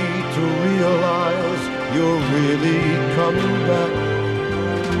me to realize you're really coming back.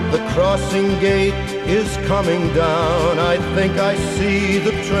 The crossing gate is coming down. I think I see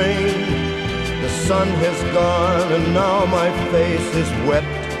the train. The sun has gone and now my face is wet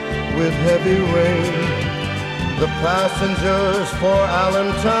with heavy rain. The passengers for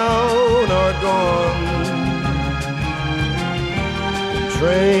Allentown are gone. The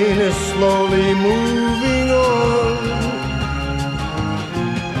train is slowly moving on,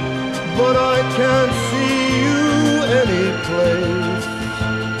 but I can't see you anyplace.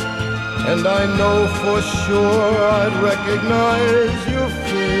 And I know for sure I'd recognize your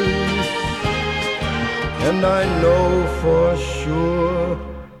face. And I know for sure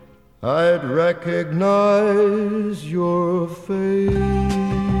I'd recognize your face.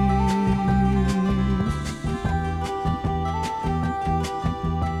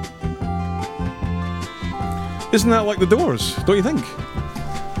 Isn't that like the Doors, don't you think?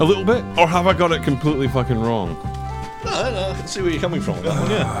 A little bit? Or have I got it completely fucking wrong? No, I can see where you're coming from with that one,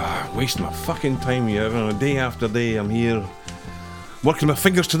 yeah. Wasting my fucking time here, day after day I'm here, working my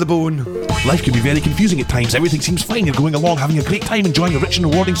fingers to the bone. Life can be very confusing at times. Everything seems fine. You're going along, having a great time, enjoying a rich and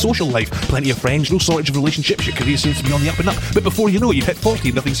rewarding social life. Plenty of friends, no shortage of relationships. Your career seems to be on the up and up. But before you know it, you've hit 40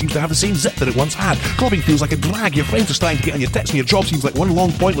 and nothing seems to have the same zip that it once had. Clubbing feels like a drag. Your friends are starting to get on your tits and your job seems like one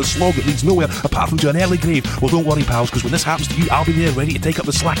long pointless slog that leads nowhere apart from to an early grave. Well, don't worry, pals, because when this happens to you, I'll be there ready to take up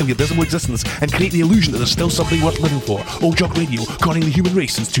the slack of your dismal existence and create the illusion that there's still something worth living for. Old Jock Radio, conning the human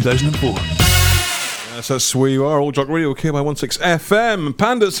race since 2004. Yes, that's where you are. Old Jock Radio, KY16 FM.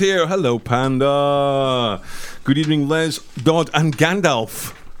 Panda's here. Hello, Panda. Good evening, Les, Dodd, and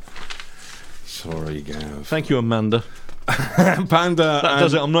Gandalf. Sorry, Gav. Thank you, Amanda. Panda. That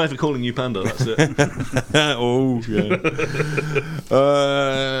does it. I'm not even calling you Panda. That's it. Oh, yeah.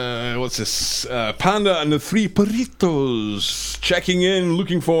 What's this? Panda and the Three Burritos checking in.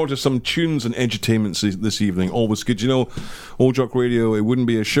 Looking forward to some tunes and edutainment this evening. Always good. You know, Old Jock Radio, it wouldn't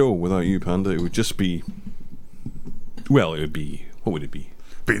be a show without you, Panda. It would just be... Well, it would be... What would it be?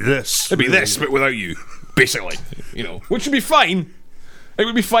 Be this. It'd be this, but without you. Basically. You know. Which would be fine. It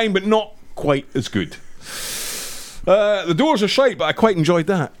would be fine, but not quite as good. The Doors are shite, but I quite enjoyed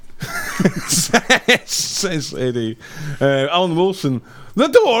that. Says Eddie. Alan Wilson. The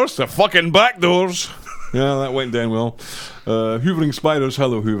Doors, the fucking back doors. Yeah, that went down well. Hoovering Spiders,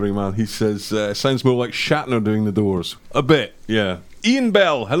 hello Hoovering Man. He says, sounds more like Shatner doing the Doors. A bit, yeah. Ian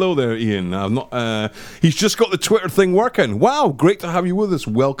Bell, hello there, Ian. I'm not. He's just got the Twitter thing working. Wow, great to have you with us.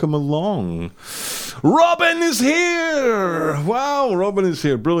 Welcome along. Robin is here. Wow, Robin is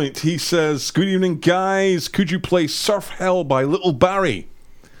here. Brilliant. He says, good evening, guys. Could you play Surf Hell by Little Barry?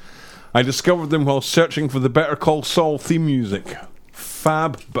 I discovered them while searching for the Better Call Saul theme music.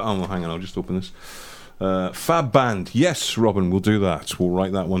 Fab. Oh, hang on, I'll just open this. Fab Band. Yes, Robin, we'll do that. We'll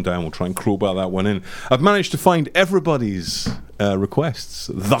write that one down. We'll try and crowbar that one in. I've managed to find everybody's requests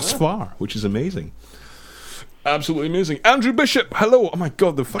thus far, which is amazing. Absolutely amazing. Andrew Bishop, hello. Oh my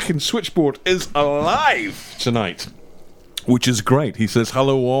god, the fucking switchboard is alive tonight, which is great. He says,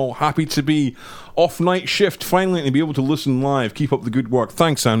 hello all. Happy to be off night shift finally and to be able to listen live. Keep up the good work.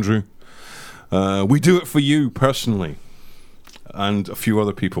 Thanks, Andrew. We do it for you personally and a few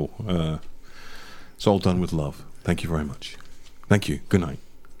other people. It's all done with love. Thank you very much. Thank you. Good night.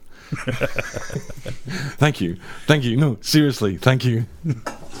 Thank you. Thank you. No, seriously. Thank you.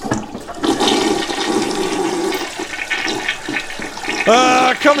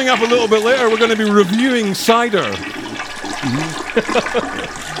 Coming up a little bit later, we're going to be reviewing cider.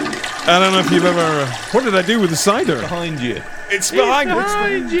 I don't know if you've ever... What did I do with the cider? Behind you. It's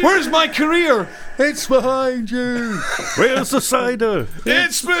behind you. Where's my career? It's behind you. Where's the cider?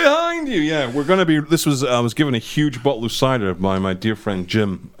 It's behind you. Yeah, we're going to be... I was given a huge bottle of cider by my dear friend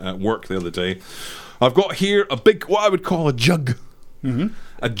Jim at work the other day. I've got here a big, what I would call a jug. Mm-hmm.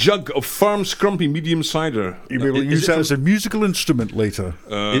 A jug of Farm Scrumpy medium cider. You'll be able to use that as a musical instrument later.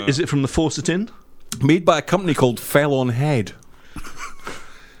 Is it from the Fawcett Inn? Made by a company called Fell on Head.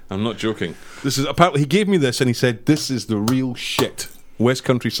 I'm not joking. This is apparently he gave me this and he said this is the real shit. West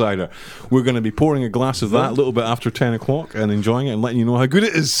Country cider. We're going to be pouring a glass of that a little bit after 10 o'clock and enjoying it and letting you know how good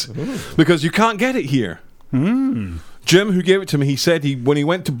it is. Because you can't get it here. Jim, who gave it to me, he said when he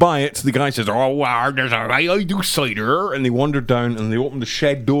went to buy it, the guy says, oh, wow, there's a way I do cider. And they wandered down and they opened the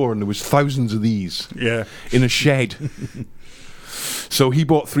shed door and there was thousands of these in a shed. So he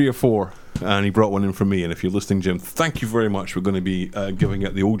bought 3 or 4 and he brought one in for me. And if you're listening, Jim, thank you very much. We're going to be giving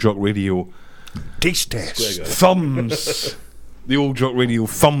it the Old Jock Radio taste test. Thumbs. The Old Jock Radio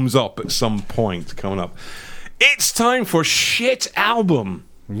thumbs up at some point coming up. It's time for Shit Album.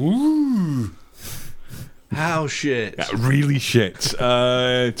 Ooh. How shit? Really shit.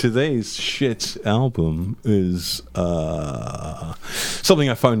 Today's shit album is something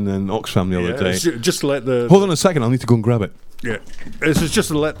I found in Oxfam the other day. Just to let the Hold on a second, I'll need to go and grab it. Yeah, this is just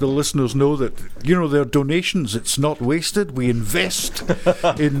to let the listeners know that, you know, their donations, it's not wasted. We invest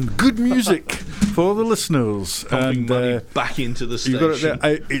in good music for the listeners. Pumping money back into the you got station. it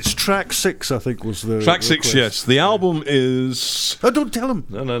there. It's track 6, I think, was the Track 6, request. yes. The album is... Oh, don't tell him.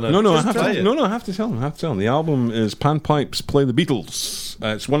 No, I Just have play to. it. No, I have to tell him. The album is Panpipes Play the Beatles.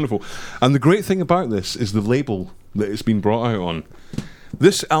 It's wonderful, and the great thing about this is the label that it's been brought out on.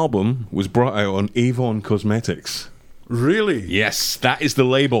 This album was brought out on Avon Cosmetics. Really? Yes, that is the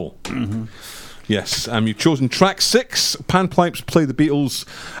label. Mm-hmm. Yes, you've chosen track 6, Panpipes Play the Beatles,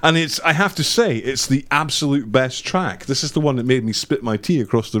 and I have to say, it's the absolute best track. This is the one that made me spit my tea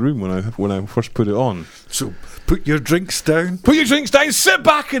across the room when I first put it on. So put your drinks down. Put your drinks down, sit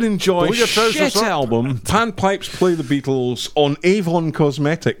back and enjoy Pull your trousers shit up. album, Panpipes Play the Beatles on Avon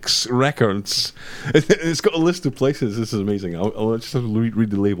Cosmetics Records. It's got a list of places. This is amazing. I'll just have to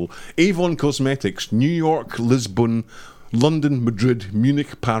read the label. Avon Cosmetics, New York, Lisbon, London, Madrid,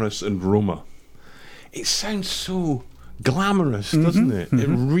 Munich, Paris and Roma. It sounds so glamorous, doesn't it? It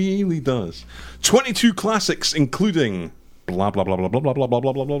really does. 22 classics, including blah blah blah blah blah blah blah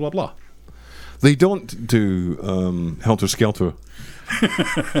blah blah blah blah blah. They don't do Helter Skelter.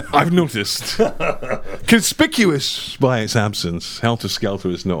 I've noticed. Conspicuous by its absence. Helter Skelter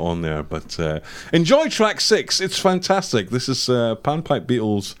is not on there, but enjoy track 6. It's fantastic. This is Panpipe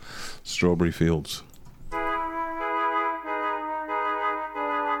Beatles, Strawberry Fields.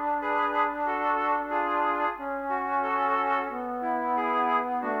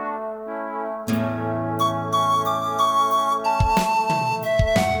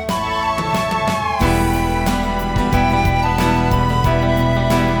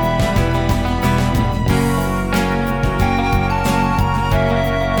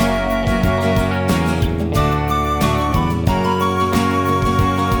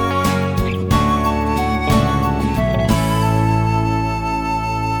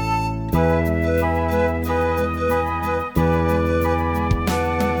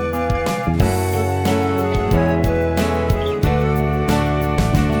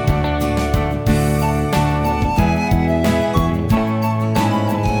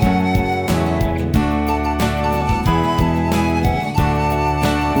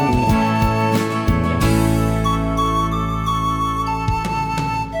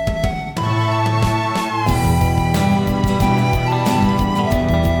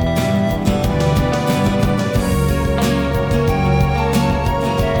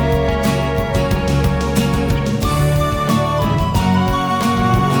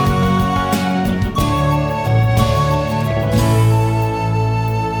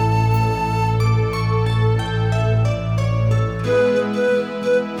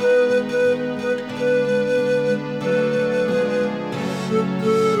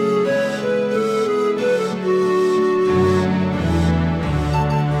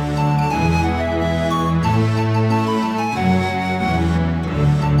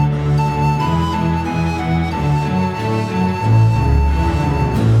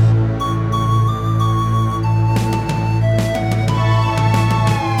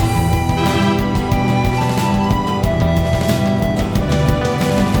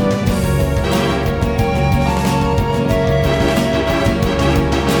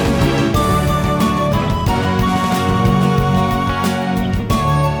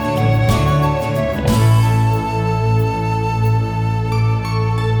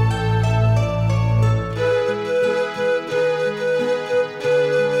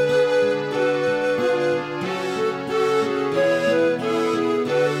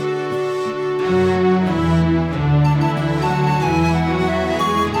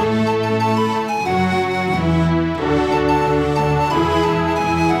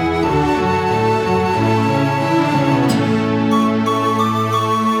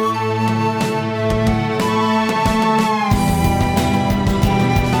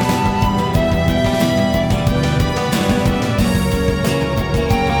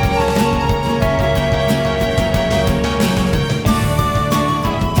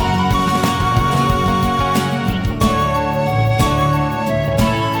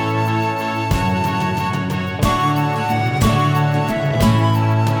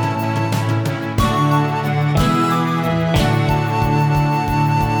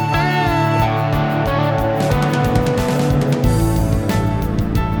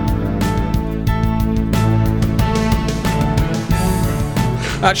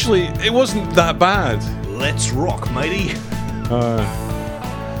 Actually, it wasn't that bad. Let's rock, matey.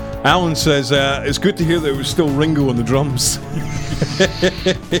 Alan says, it's good to hear that it was still Ringo on the drums.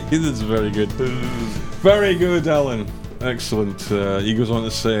 This is very good. Very good, Alan. Excellent. He goes on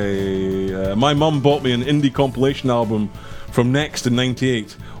to say, my mum bought me an indie compilation album from Next in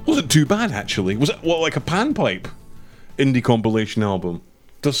 '98. Wasn't too bad, actually. Was it, like a panpipe indie compilation album?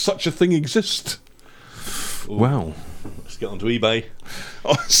 Does such a thing exist? Ooh. Wow. Let's get onto eBay.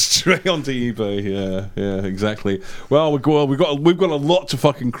 Oh, straight onto eBay. Yeah, exactly. Well, we've got a lot to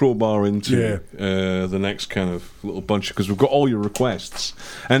fucking crowbar into the next kind of little bunch, because we've got all your requests.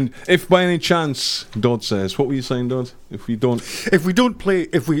 And if by any chance, Dodd says, what were you saying, Dodd? If we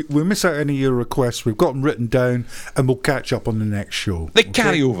miss out any of your requests, we've got them written down, and we'll catch up on the next show. They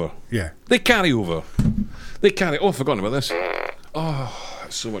carry over. Yeah, they carry over. Oh, I've forgotten about this. Oh.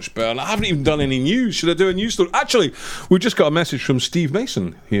 So much better. And I haven't even done any news. Should I do a news story? Actually, we just got a message from Steve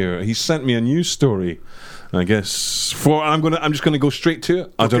Mason here. He sent me a news story. I guess I'm just gonna go straight to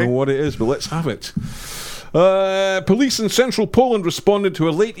it. I don't know what it is, but let's have it. Police in central Poland responded to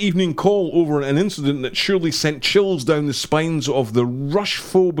a late evening call over an incident that surely sent chills down the spines of the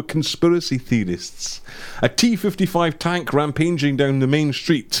Rush-phobe conspiracy theorists. A T-55 tank rampaging down the main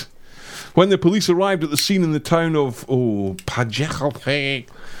street. When the police arrived at the scene in the town of Pajechelpe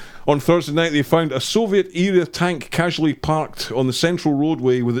on Thursday night, they found a Soviet-era tank casually parked on the central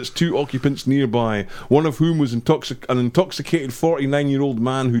roadway with its two occupants nearby, one of whom was an intoxicated 49-year-old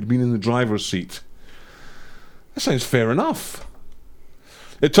man who'd been in the driver's seat. That sounds fair enough.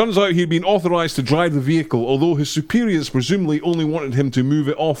 It turns out he'd been authorised to drive the vehicle, although his superiors presumably only wanted him to move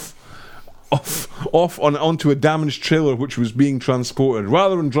it onto a damaged trailer which was being transported,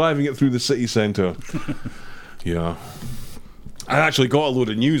 rather than driving it through the city centre. Yeah. I actually got a load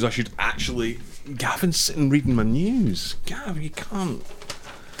of news. Gavin's sitting reading my news. Gav, you can't.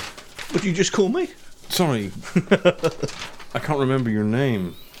 Would you just call me? Sorry. I can't remember your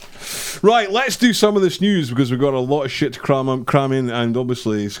name. Right, let's do some of this news, because we've got a lot of shit to cram in, and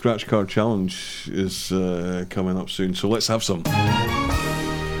obviously Scratch Card Challenge is coming up soon, so let's have some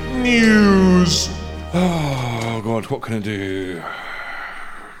news. Oh God, what can I do?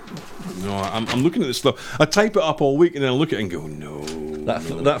 No, I'm looking at this stuff. I type it up all week and then I look at it and go, no.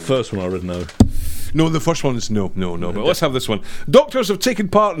 That first one I read, no. No, the first one is no. But let's have this one. Doctors have taken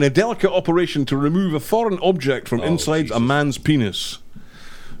part in a delicate operation to remove a foreign object from inside a man's penis.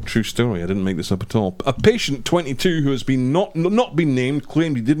 True story, I didn't make this up at all. A patient, 22, who has been not been named,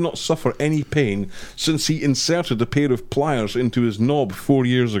 claimed he did not suffer any pain since he inserted a pair of pliers into his knob 4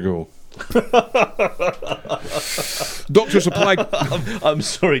 years ago. Doctors applied. I'm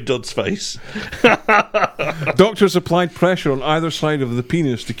sorry, Dodd's face. Doctors applied pressure on either side of the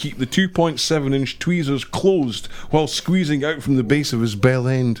penis to keep the 2.7-inch tweezers closed while squeezing out from the base of his bell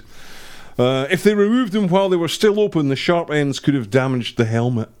end. If they removed them while they were still open, the sharp ends could have damaged the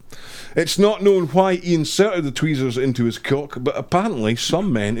helmet. It's not known why he inserted the tweezers into his cock, but apparently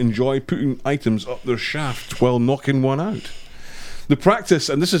some men enjoy putting items up their shaft while knocking one out. The practice,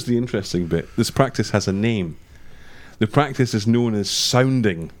 and this is the interesting bit, this practice has a name. The practice is known as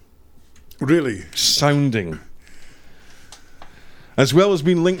sounding. Really? Sounding. As well as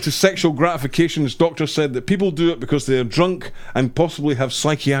being linked to sexual gratifications, doctors said that people do it because they are drunk and possibly have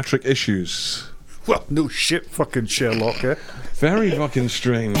psychiatric issues. Well, no shit, fucking Sherlock, eh? Very fucking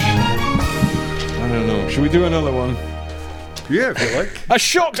strange. I don't know. Should we do another one? Yeah, if you like. A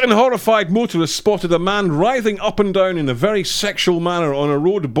shocked and horrified motorist spotted a man writhing up and down in a very sexual manner on a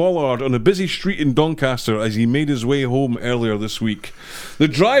road bollard on a busy street in Doncaster as he made his way home earlier this week. The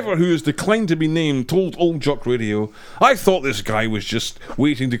driver, who has declined to be named, told Old Jock Radio, "I thought this guy was just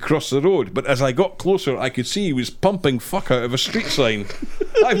waiting to cross the road, but as I got closer I could see he was pumping fuck out of a street sign.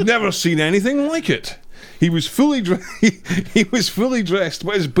 I've never seen anything like it. He was fully dressed,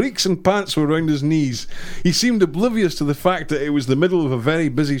 but his breeks and pants were round his knees. He seemed oblivious to the fact that it was the middle of a very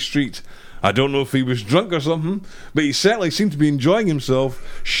busy street. I don't know if he was drunk or something, but he certainly seemed to be enjoying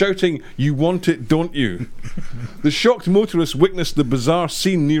himself, shouting, 'You want it, don't you?' The shocked motorist witnessed the bizarre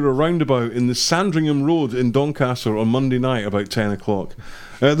scene near a roundabout in the Sandringham Road in Doncaster on Monday night about 10 o'clock.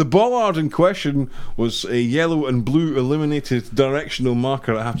 The bollard in question was a yellow and blue illuminated directional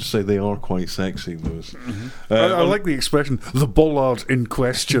marker. I have to say they are quite sexy, those. Mm-hmm. I like the expression "the bollard in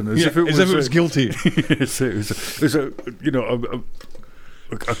question," as if it was guilty. It was a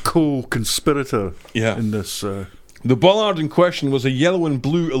co-conspirator in this. The bollard in question was a yellow and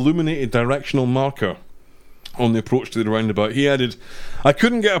blue illuminated directional marker on the approach to the roundabout. He added, "I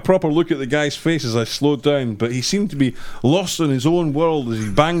couldn't get a proper look at the guy's face as I slowed down, but he seemed to be lost in his own world as he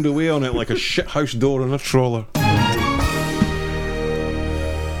banged away on it like a shithouse door in a trawler."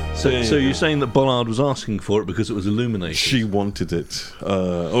 So you're saying that Bollard was asking for it because it was illuminated? She wanted it.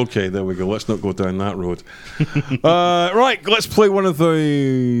 Okay, there we go. Let's not go down that road. Right, let's play one of our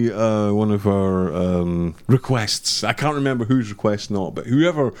requests. I can't remember whose request not, but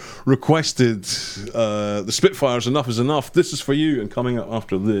whoever requested the Spitfires, Enough is Enough. This is for you, and coming up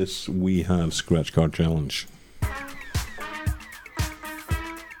after this, we have Scratch Card Challenge.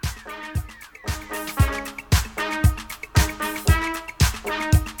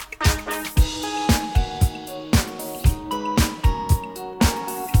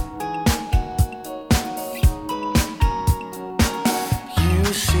 You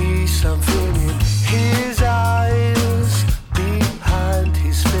see something in his eyes behind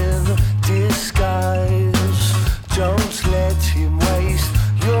his thin disguise. Don't let him waste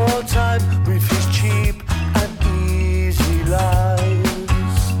your time with his cheap and easy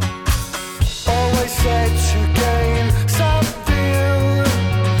lies. Always said to gain something,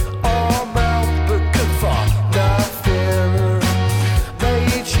 all mouth but good for nothing.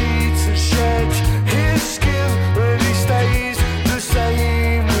 Made you to shed his skin when he stays the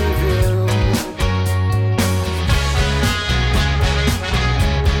same within.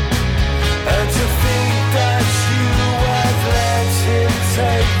 And to think that you would let him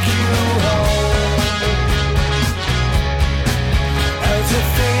take you home. And to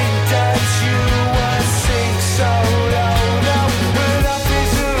think that you would sink so low. Now enough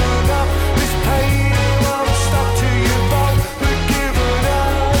is enough. This pain won't stop till you both have given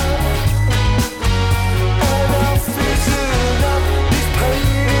up. Enough is enough. This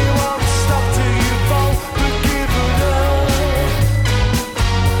pain won't stop till you both have given up.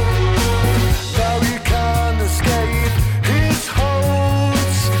 Now you can't escape his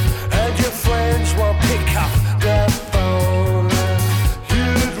holds, and your friends won't pick up the phone.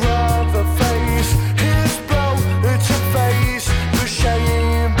 You'd rather face his blow than to face the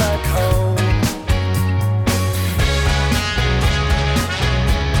shame back home.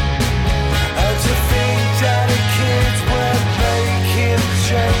 And to think that a kid would make him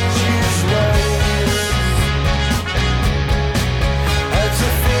change his ways. And to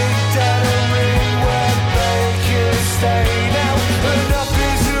think that a ring would make him stay. Now enough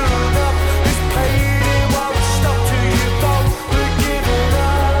is enough. This pain won't stop till you both have given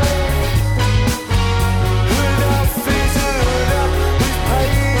up. Enough is enough. This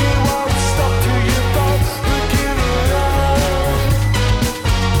pain won't stop till you both have given up.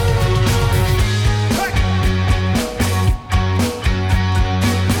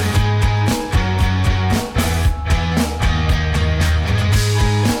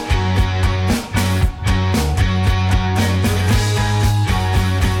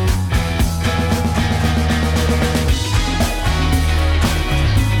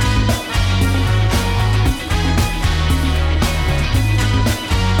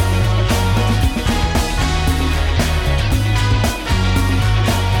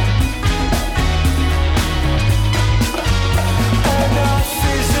 Enough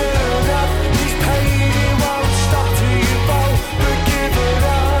is enough. This pain won't stop till you both have given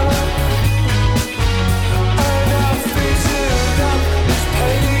up. Enough is enough. This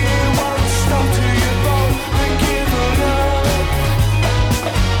pain won't stop till you both have given up. Enough is enough. This pain won't stop till you both have given up.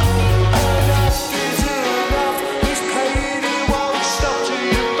 Enough is enough. This pain won't stop till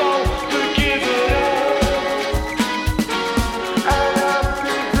you both have given up.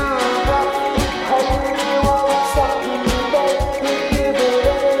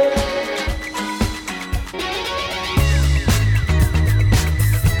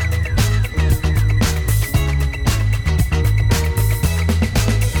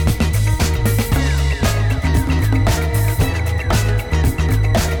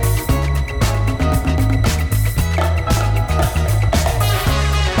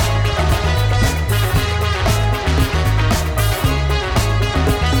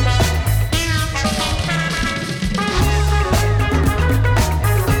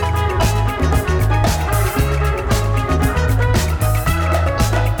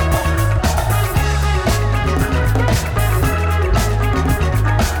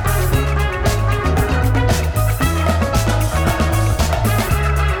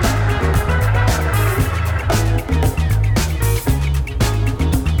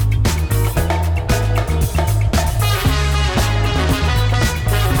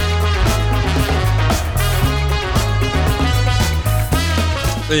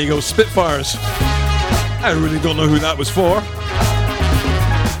 There you go, Spitfires. I really don't know who that was for.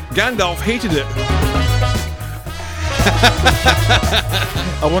 Gandalf hated it.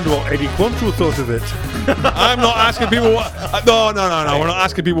 I wonder what Eddie Quantrill thought of it. I'm not asking people what. No. We're not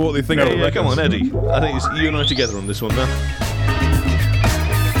asking people what they think of it. Yeah, come on, Eddie. I think it's you and I together on this one now.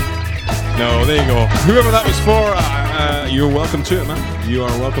 No, there you go. Whoever that was for, you're welcome to it, man. You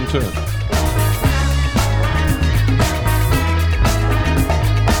are welcome to it.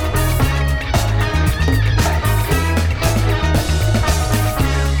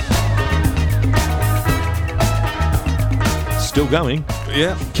 Still going.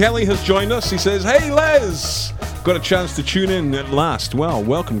 Yeah, Kelly has joined us. He says, "Hey, Les, got a chance to tune in at last." Well,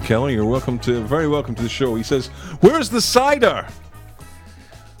 welcome, Kelly. You're very welcome to the show. He says, "Where's the cider?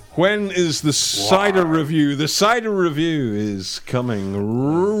 When is the cider review?" The cider review is coming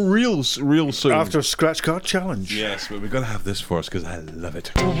real soon. After Scratch Card Challenge. Yes, but we've got to have this first because I love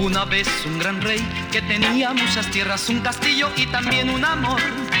it. Hubo una vez un gran rey que tenía muchas tierras, un castillo y también un amor.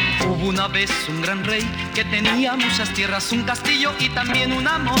 Hubo una vez un gran rey que tenía muchas tierras, un castillo y también un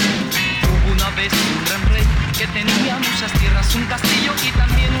amor. Hubo una vez un gran rey que tenía muchas tierras, un castillo y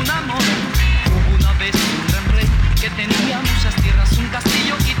también un amor. Hubo una vez un gran rey que tenía muchas tierras, un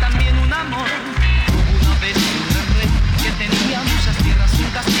castillo y también un amor. Hubo una vez un gran rey que tenía muchas tierras, un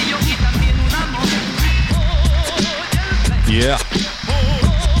castillo y también un amor. Yeah.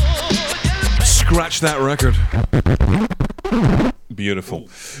 Scratch that record. Beautiful.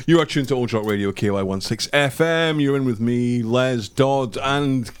 You are tuned to Old Rock Radio, KY16 FM. You're in with me, Les, Dodd,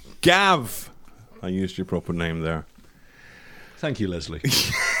 and Gav. I used your proper name there. Thank you, Leslie.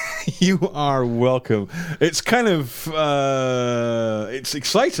 You are welcome. It's kind of it's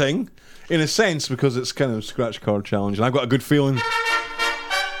exciting in a sense because it's kind of Scratch Card Challenge, and I've got a good feeling.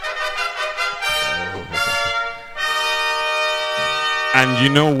 And you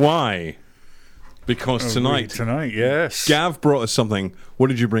know why? Because tonight, yes. Gav brought us something. What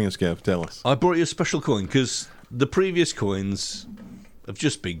did you bring us, Gav? Tell us. I brought you a special coin because the previous coins have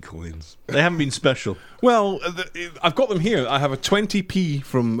just been coins. They haven't been special. Well, I've got them here. I have a 20p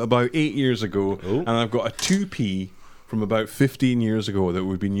from about 8 years ago, and I've got a 2p from about 15 years ago that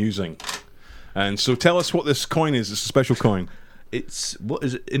we've been using. And so tell us what this coin is. It's a special coin. It's, what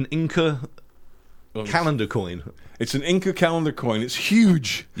is it, an Inca calendar coin. It's an Inca calendar coin. It's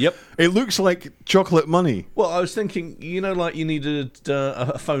huge. Yep. It looks like chocolate money. Well, I was thinking, you know, like you needed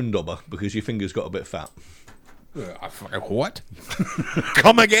a phone dobber because your fingers got a bit fat. What?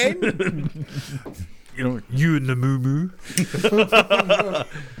 Come again? You know, you and the moo-moo.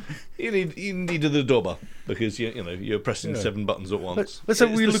 You needed the dobber because you're pressing 7 buttons at once. Let's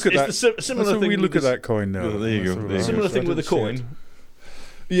have we look at that. It's a similar thing. We look at that coin now. Oh, there you go. Similar thing with a coin.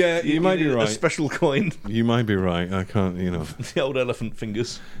 Yeah, you might be right. A special coin. You might be right. I can't, The old elephant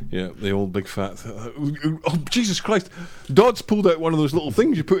fingers. Yeah, the old big fat. Oh, Jesus Christ. Dodd's pulled out one of those little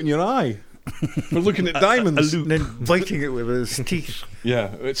things you put in your eye for looking at diamonds. And then biting it with his teeth.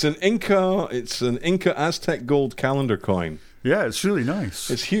 Yeah, it's an Inca Aztec gold calendar coin. Yeah, it's really nice.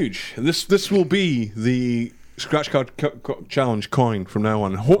 It's huge. This will be the Scratch Card Challenge coin from now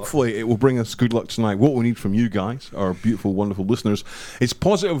on. Hopefully it will bring us good luck tonight. What we need from you guys, our beautiful, wonderful listeners, is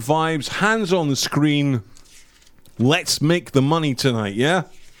positive vibes, hands on the screen. Let's make the money tonight, yeah?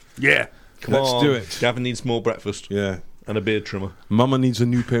 Yeah. Let's do it. Gavin needs more breakfast. Yeah. And a beard trimmer. Mama needs a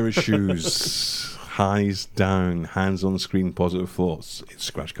new pair of shoes. Highs down, hands on the screen, positive thoughts. It's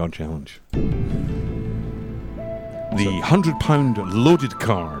Scratch Card Challenge. The £100 loaded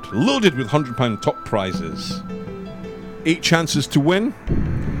card, loaded with £100 top prizes. 8 chances to win.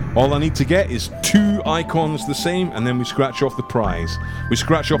 All I need to get is 2 icons the same, and then we scratch off the prize. We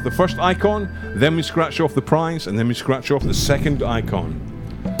scratch off the first icon, then we scratch off the prize, and then we scratch off the second icon.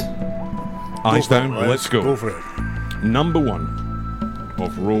 Eyes down, let's go. Go for it. Number 1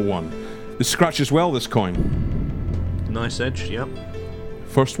 of row 1. This scratches well, this coin. Nice edge, yep.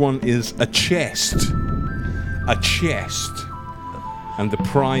 First one is a chest. A chest. And the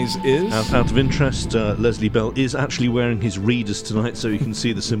prize is... Out of interest, Leslie Bell is actually wearing his readers tonight so you can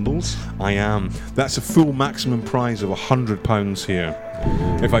see the symbols. I am. That's a full maximum prize of £100 here.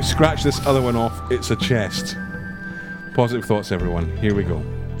 If I scratch this other one off, it's a chest. Positive thoughts, everyone. Here we go.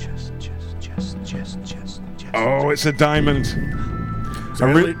 Chest. Oh, it's a diamond.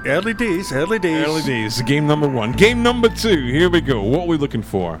 Early days. Early days. Game number 1. Game number 2. Here we go. What are we looking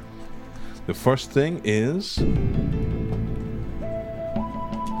for? The first thing is...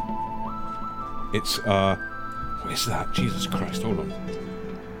 It's, what is that? Jesus Christ, hold on.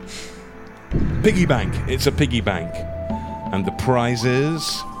 Piggy bank. It's a piggy bank. And the prize is...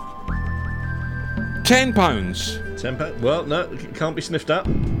 £10. £10? Well, no, it can't be sniffed at.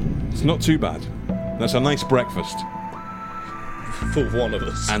 It's not too bad. That's a nice breakfast. For one of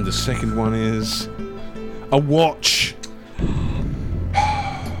us. And the second one is... a watch.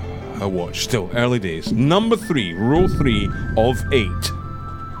 A watch. Still, early days. Number 3, row 3 of 8.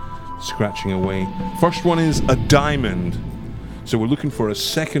 Scratching away. First one is a diamond. So we're looking for a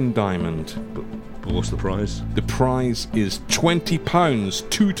second diamond. But what's the prize? The prize is £20,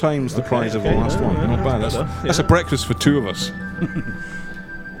 2 times the prize of the last one. Not bad. That's a breakfast for 2 of us.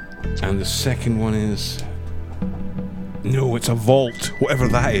 And the second one is... No, it's a vault. Whatever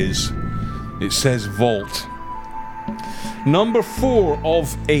that is. It says vault. Number 4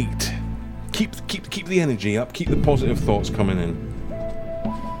 of 8. Keep the energy up. Keep the positive thoughts coming in.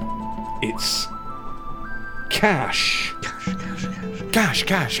 It's cash. Cash.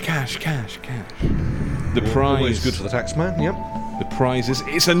 The prize. Always good for the tax man. Yep. The prize is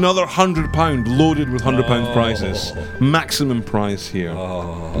it's another £100 loaded with £100 prizes. Maximum prize here.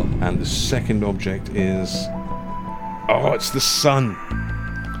 And the second object is it's the sun.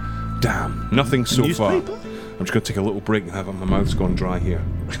 Damn, nothing so far. I'm just going to take a little break and have my mouth's gone dry here.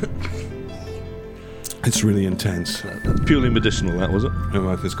 It's really intense. Purely medicinal, that was it? My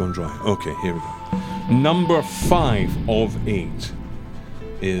mouth has gone dry. Okay, here we go. Number 5 of 8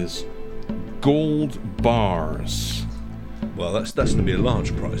 is gold bars. Well, that's going to be a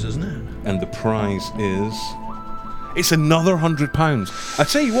large prize, isn't it? And the prize is... It's another £100. I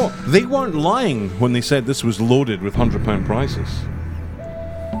tell you what, they weren't lying when they said this was loaded with £100 prizes.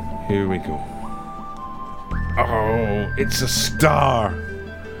 Here we go. Oh, it's a star.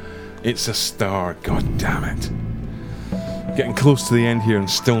 It's a star. God damn it. Getting close to the end here and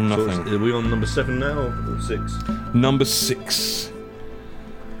still nothing. So are we on number 7 now or 6? Number 6.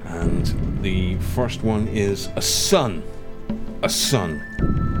 And the first one is a sun. A sun.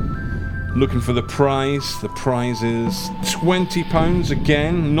 Looking for the prize. The prize is £20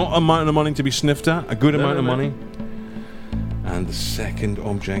 again. Not a amount of money to be sniffed at. A good amount of money. And the second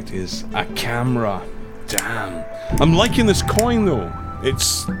object is a camera. Damn. I'm liking this coin though.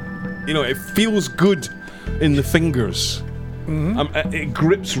 It's, it feels good in the fingers. Mm-hmm. It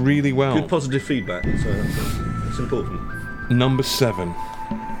grips really well. Good positive feedback, so it's important. Number 7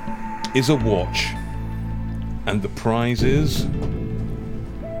 is a watch. And the prize is...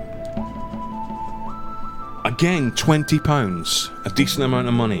 Again, £20. A decent amount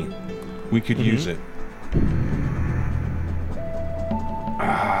of money. We could use it.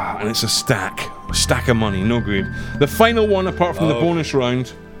 And it's a stack of money, no good. The final one, apart from the bonus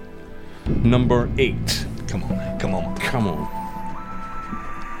round, number 8. Come on.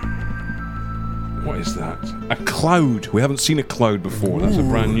 What is that? A cloud. We haven't seen a cloud before. That's a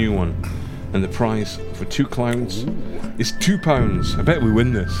brand new one. And the prize for 2 clouds is £2. I bet we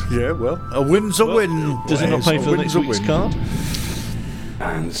win this. Yeah, well, a win's a win. Does it not pay for the next week's card?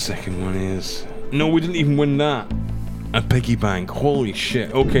 And the second one is... No, we didn't even win that. A piggy bank. Holy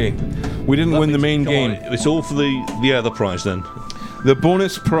shit. Okay. We didn't win the main game. It's all for the other prize then. The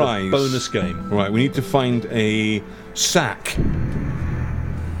bonus prize. The bonus game. Right, we need to find a sack.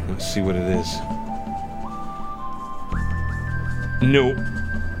 Let's see what it is. No.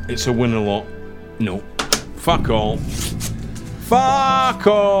 It's a win-a-lot. No. Fuck all. Fuck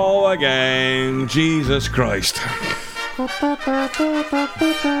all again. Jesus Christ.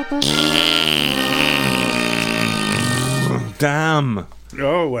 Damn.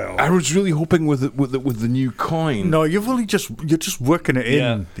 Oh well. I was really hoping with the new coin. No, you're just working it in.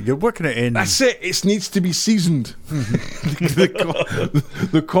 Yeah. You're working it in. That's it. It needs to be seasoned.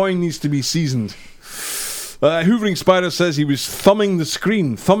 the coin needs to be seasoned. Hoovering Spider says he was thumbing a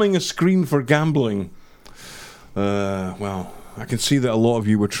screen for gambling. Well, I can see that a lot of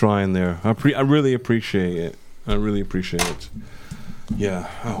you were trying there. I really appreciate it. Yeah.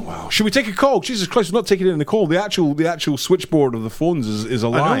 Oh wow. Should we take a call? Jesus Christ, we're not taking it in the call. The actual switchboard of the phones is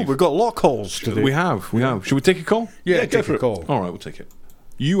alive. I know, we've got a lot of calls today. We have. Should we take a call? Yeah, take a call. All right, we'll take it.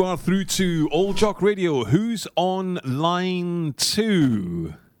 You are through to Old Jock Radio. Who's on line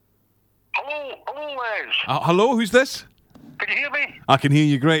 2? Hello, Les. Hello, who's this? Can you hear me? I can hear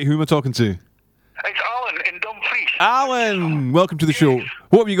you great. Who am I talking to? It's Alan in Dumfries. Alan, welcome to the show.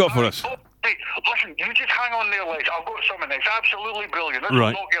 What have you got for us? Hey, listen, you just hang on there, Les. I've got something that's absolutely brilliant. This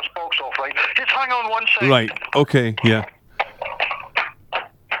will knock your socks off, right? Just hang on one second. Right, okay, yeah.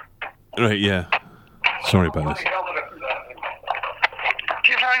 Right, yeah. Sorry about this.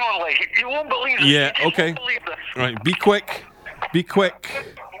 Just hang on, Les. You won't believe this. Yeah, okay. Right, be quick. I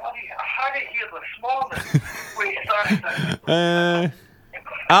had it here this morning. Wait,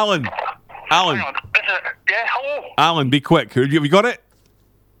 Alan. Hang on. Is it? Yeah, hello? Alan, be quick. Have you got it?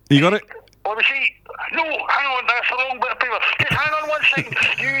 You got it? Let me see. No, hang on, that's the wrong bit of paper. Just hang on one second.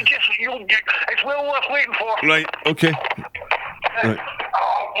 It's well worth waiting for. Right, okay. Right.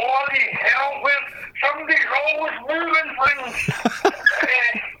 Oh, bloody hell, somebody's always moving things.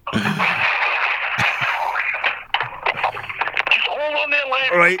 Just hold on there,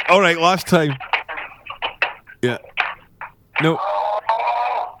 Les. All right, last time. Yeah. No. I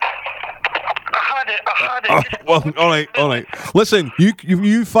had it. Just- Well, all right. Listen,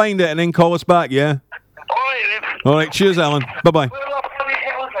 you find it and then call us back, yeah? Alright, then. All right, cheers, Alan. Bye-bye. Where the bloody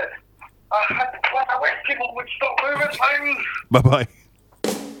hell is it? I wish people would stop moving things. Bye-bye.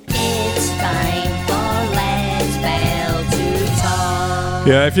 It's time for Les Bell to talk.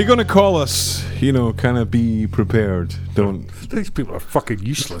 Yeah, if you're going to call us, kind of be prepared. Don't. These people are fucking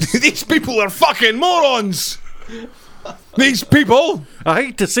useless. These people are fucking morons! These people! I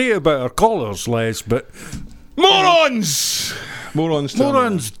hate to say it about our callers, Les, but Morons! Morons to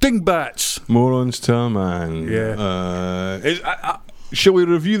morons, dingbats. a man. Morons to a man. Yeah. Shall we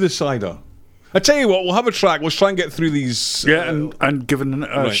review the cider? I tell you what, we'll have a track. Let's try and get through these. Yeah, and giving a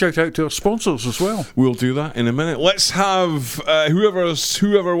right. shout out to our sponsors as well. We'll do that in a minute. Let's have whoever asked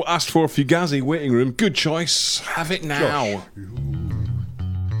for Fugazi Waiting Room. Good choice. Have it now.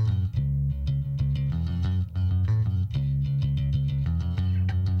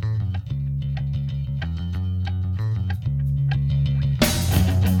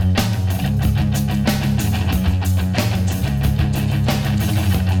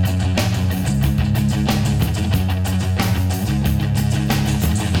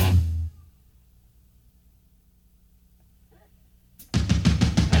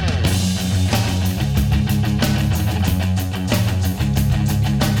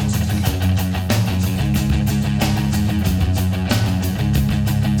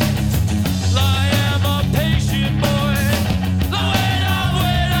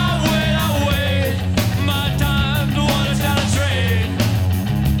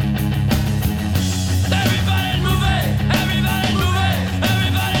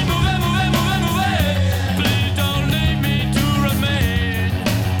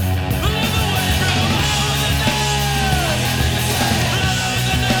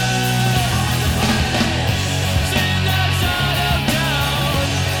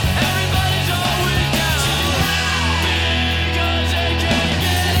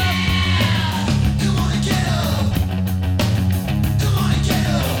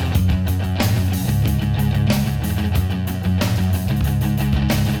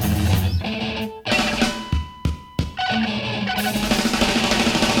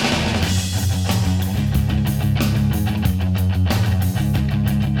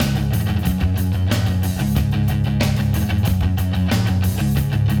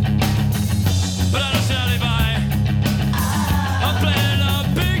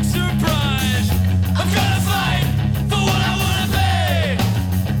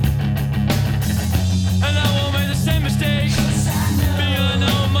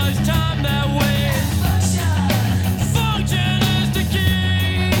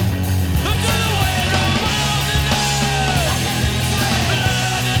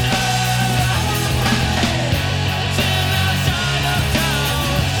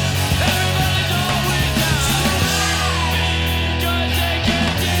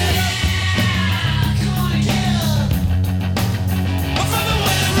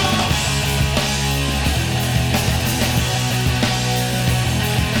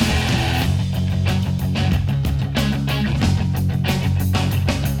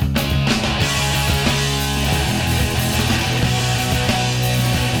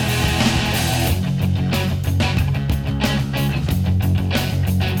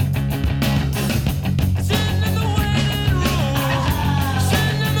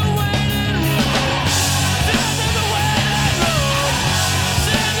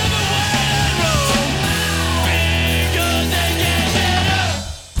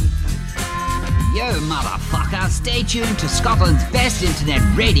 Stay tuned to Scotland's best internet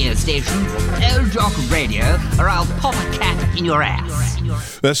radio station, Old Jock Radio, or I'll pop a cat in your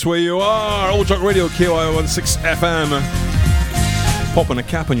ass. That's where you are. Old Jock Radio, KY16 FM. Popping a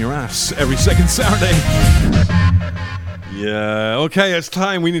cap in your ass every second Saturday. Yeah, okay, it's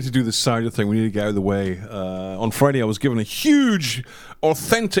time. We need to do the cider thing. We need to get out of the way. On Friday, I was given a huge,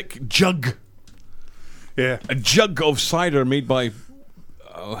 authentic jug. Yeah. A jug of cider made by...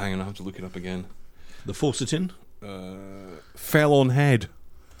 Oh, hang on, I have to look it up again. The Fawcettin? Fell on Head.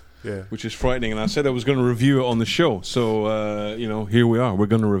 Yeah. Which is frightening, and I said I was going to review it on the show. So, here we are. We're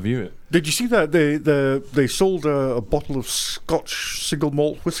going to review it. Did you see that they sold a bottle of Scotch single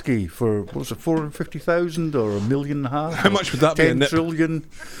malt whiskey for, what was it, 450,000 or $1.5 million? How much would that be? 10 trillion?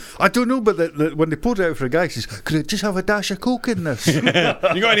 I don't know, but when they put it out for a guy, he says, "Could I just have a dash of Coke in this?" You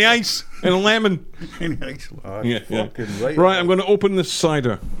got any ice and a lemon? Any ice? Yeah. Right. Right, I'm going to open this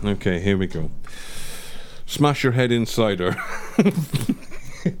cider. Okay, here we go. Smash your head in cider.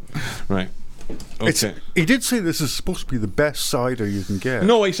 Right. Okay. He did say this is supposed to be the best cider you can get.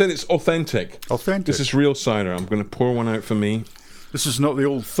 No, he said it's authentic. Authentic. This is real cider. I'm going to pour one out for me. This is not the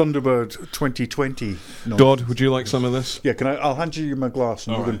old Thunderbird 2020. No. Dodd, would you like some of this? Yeah, I'll hand you my glass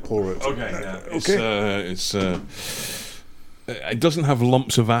and you can pour it. Okay, yeah. Okay. It doesn't have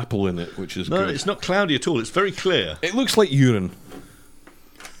lumps of apple in it, which is No, good. it's not cloudy at all. It's very clear. It looks like urine.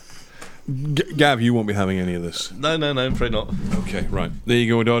 Gav, you won't be having any of this. No, I'm afraid not. Okay, right. There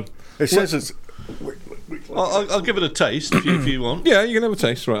you go, Dodd. It says it's... I'll give it a taste if you want. Yeah, you can have a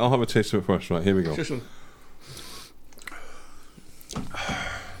taste. Right, I'll have a taste of it first. Right, here we go.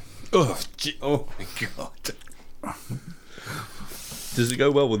 Oh my God. Does it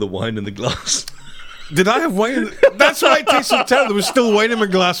go well with the wine in the glass? Did I have wine? That's why it tasted terrible. There was still wine in my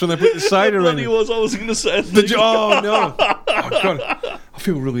glass when I put the cider in. Bloody was. I was going to say. Did you? Oh no! Oh God, I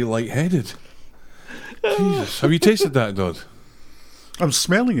feel really lightheaded. Jesus, have you tasted that, Dodd? I'm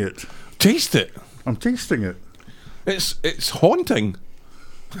smelling it. Taste it. I'm tasting it. It's haunting.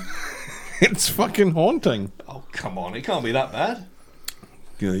 It's fucking haunting. Oh come on! It can't be that bad.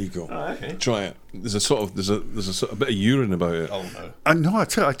 Yeah, there you go. Oh, okay. Try it. There's a sort of bit of urine about it. Oh no! No, I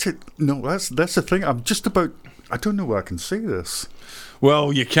tell no. That's the thing. I'm just about. I don't know where I can say this.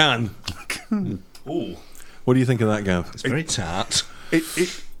 Well, you can. Ooh. What do you think of that, Gav? It's very tart.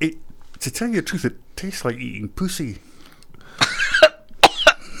 It. To tell you the truth, it tastes like eating pussy.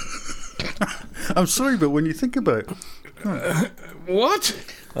 I'm sorry, but when you think about it, what?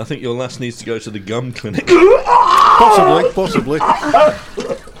 I think your lass needs to go to the gum clinic. Possibly.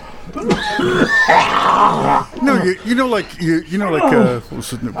 No, you know, like what's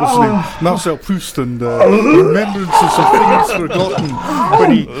his name? Marcel Proust and Remembrances of Things Forgotten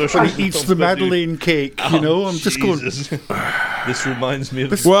when he eats the Madeleine cake. You know, I'm just going. This reminds me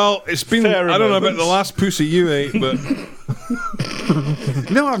of. Well, it's been. Fair I don't know about moments. the last pussy you ate, but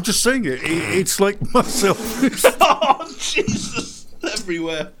No, I'm just saying it's like Marcel Proust. Oh Jesus!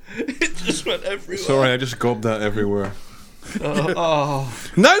 Everywhere. It just went everywhere. sorry, I just gobbed that everywhere. Oh.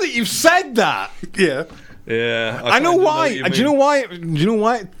 Now that you've said that, Yeah. Yeah. I know kinda why. what you Do you know mean. why? Do you know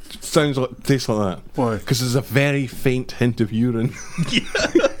why it sounds like tastes like that? Why? Because there's a very faint hint of urine.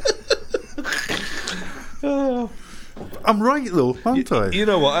 I'm right though, aren't I? You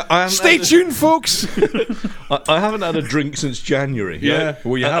know what? I haven't Stay had a- tuned, folks. I haven't had a drink since January. Yeah, right?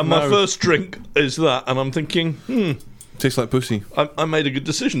 well, you have and my now. first drink is that, and I'm thinking, Tastes like pussy. I made a good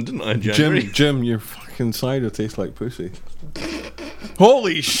decision, didn't I, in January? Jim, your fucking cider tastes like pussy.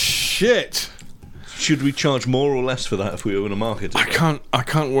 Holy shit! Should we charge more or less for that if we were in a market? I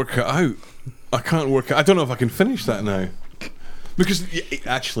can't work it out. I don't know if I can finish that now, because it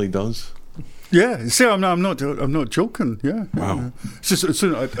actually does. Yeah. See, I'm not joking. Yeah. Wow. It's just,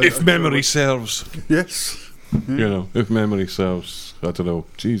 If memory serves, Yes. you know, if memory serves, I don't know.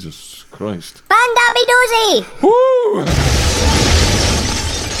 Jesus Christ. Bandami doozy! Woo!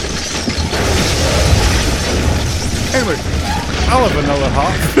 Anyway, I'll have another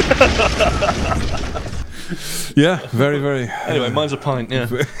half. Yeah, very, very. Anyway, mine's a pint, yeah.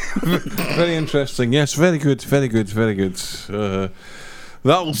 Very interesting. Yes, very good, very good, very good.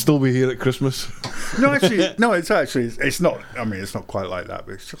 That will still be here at Christmas. No, it's not. I mean, it's not quite like that,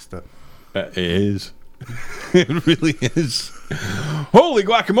 but it's just a. It is. It really is. Holy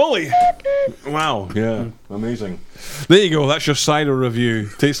guacamole! Wow, yeah, amazing. There you go, that's your cider review.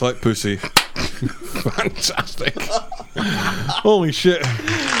 Tastes like pussy. Fantastic. Holy shit.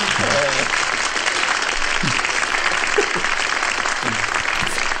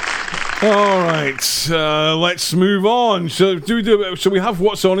 All right, let's move on. So we have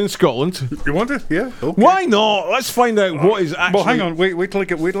what's on in Scotland. You want it? Yeah. Okay. Why not? Let's find out what is actually. Well, hang on. Wait till I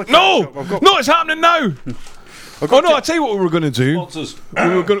get. No, I've got, no, it's happening now. Oh no! I tell you what we were going to do. Sponsors.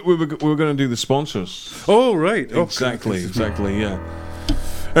 We were going to do the sponsors. Oh right. Okay. Exactly. Yeah.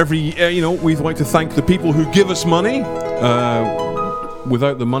 Every we'd like to thank the people who give us money.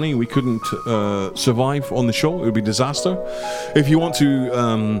 Without the money, we couldn't survive on the show. It would be disaster. If you want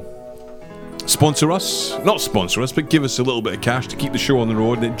to not sponsor us, but give us a little bit of cash to keep the show on the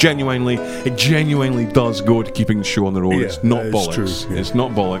road. It genuinely does go to keeping the show on the road. Yeah, It's not that is bollocks. true, yeah. It's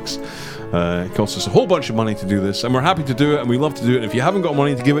not bollocks. It costs us a whole bunch of money to do this, and we're happy to do it, and we love to do it. And if you haven't got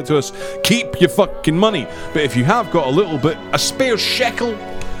money to give it to us, keep your fucking money. But if you have got a little bit, a spare shekel,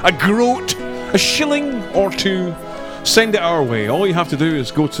 a groat, a shilling or two, send it our way. All you have to do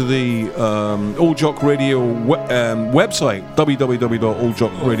is go to the Old Jock Radio website,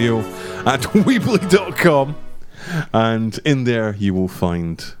 www.oldjockradio@weebly.com, and in there you will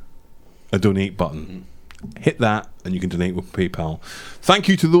find a donate button. Hit that and you can donate with PayPal. Thank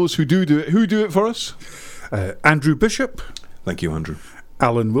you to those who do it. Who do it for us? Andrew Bishop, Thank you, Andrew.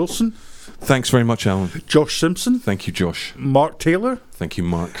 Alan Wilson. Thanks very much, Alan. Josh Simpson. Thank you, Josh. Mark Taylor. Thank you,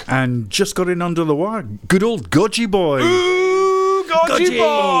 Mark. And just got in under the wire, good old Godgy Boy. Ooh, Godgy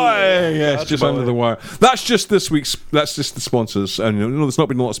Boy! Yes, just under the wire. That's just this week's. That's just the sponsors. And there's not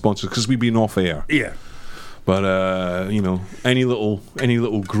been a lot of sponsors because we've been off air. Yeah. But any little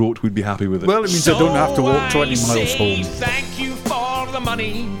groat we'd be happy with it. Well, it means I don't have to walk 20 miles home. Thank you for the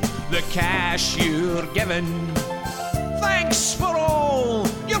money, the cash you're given. Thanks for all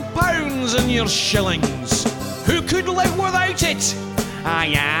your pounds and your shillings. Who could live without it?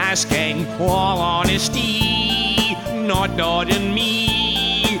 I ask in all honesty, not nodding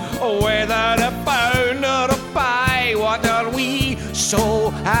me. Whether a pound or a pie, what are we?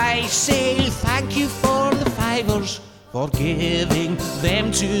 So I say thank you for the fivers, for giving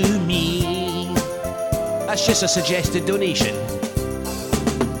them to me. That's just a suggested donation.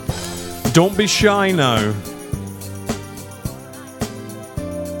 Don't be shy now.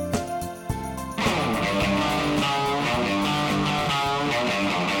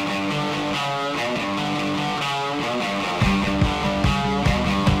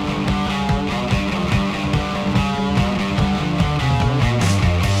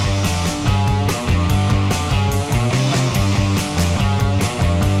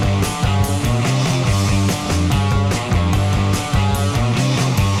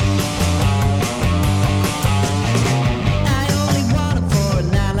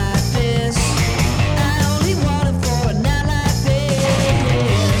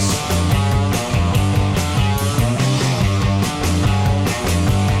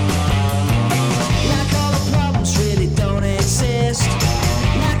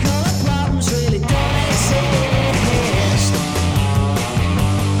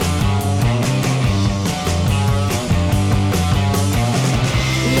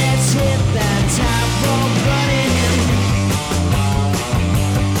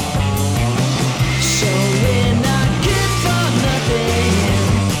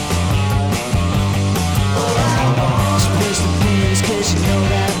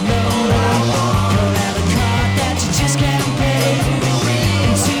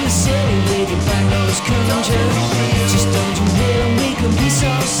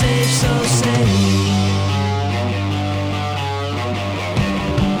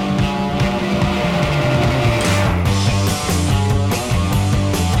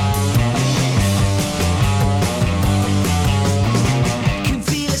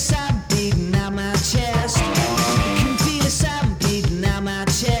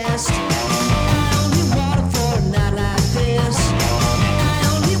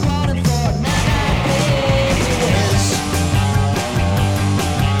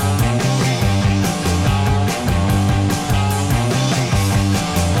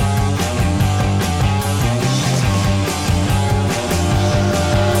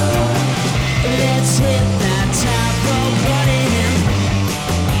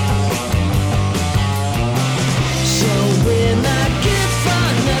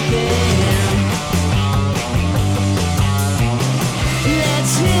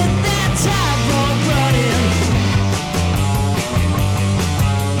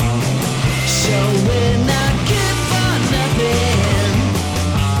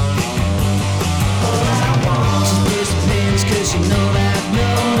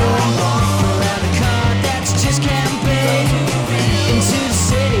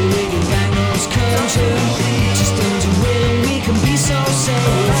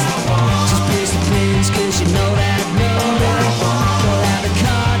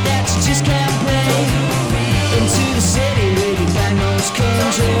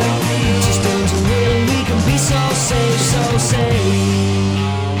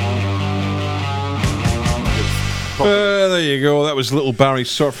 There you go. That was Little Barry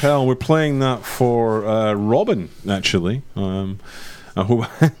Surf Hell. We're playing that for Robin, actually. I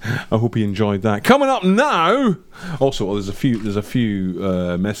hope he enjoyed that. Coming up now. Also, there's a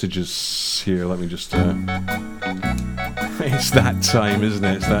few messages here. Let me just. It's that time, isn't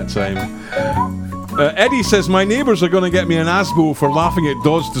it? It's that time. Eddie says my neighbours are going to get me an ASBO for laughing at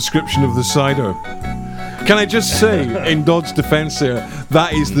Dodd's description of the cider. Can I just say, in Dodd's defence, there,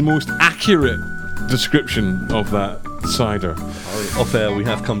 that is the most accurate description of that cider. Off air, we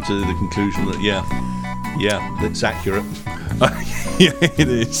have come to the conclusion that it's accurate. Yeah, it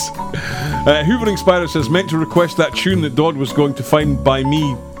is. Hoovering Spider says, meant to request that tune that Dodd was going to find by me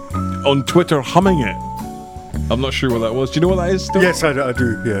on Twitter humming it. I'm not sure what that was. Do you know what that is, Dodd? Yes, I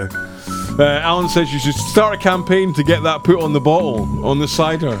do, yeah. Alan says you should start a campaign to get that put on the bottle, on the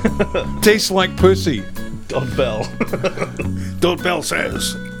cider. Tastes like pussy. Dodd Bell. Dodd Bell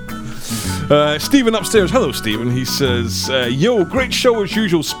says. Stephen upstairs. Hello, Stephen. He says, yo, great show as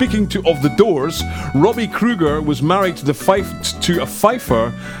usual. Speaking of the Doors, Robbie Kruger was married to a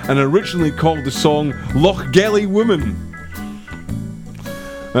fifer and originally called the song Loch Gelly Woman.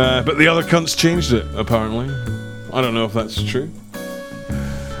 But the other cunts changed it, apparently. I don't know if that's true.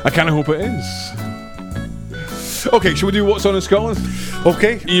 I kind of hope it is. Okay, shall we do What's On in Scotland?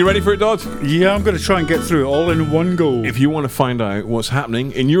 Okay. Are you ready for it, Dodd? Yeah, I'm going to try and get through it all in one go. If you want to find out what's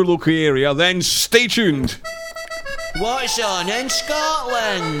happening in your local area, then stay tuned. What's on in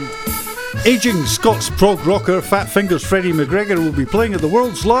Scotland? Aging Scots prog rocker Fat Fingers Freddie McGregor will be playing at the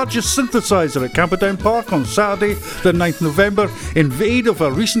world's largest synthesizer at Camperdown Park on Saturday, the 9th November, in aid of a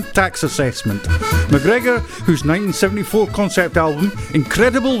recent tax assessment. McGregor, whose 1974 concept album,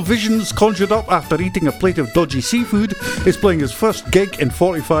 Incredible Visions Conjured Up After Eating a Plate of Dodgy Seafood, is playing his first gig in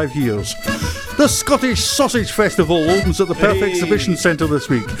 45 years. The Scottish Sausage Festival opens at the Perth Exhibition Centre this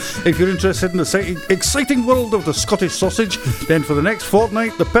week. If you're interested in the exciting world of the Scottish sausage, then for the next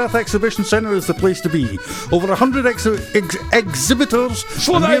fortnight, the Perth Exhibition Centre is the place to be. Over 100 exhibitors,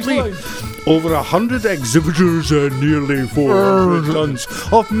 over 100 exhibitors and nearly 400 tons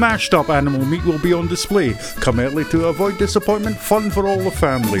of mashed up animal meat will be on display. Come early to avoid disappointment, fun for all the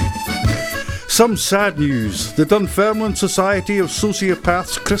family. Some sad news. The Dunfermline Society of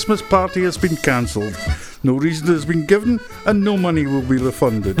Sociopaths Christmas party has been cancelled. No reason has been given and no money will be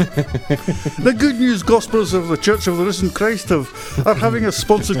refunded. The Good News Gospels of the Church of the Risen Christ are having a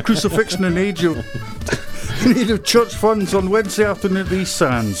sponsored crucifixion in aid of church funds on Wednesday afternoon at the East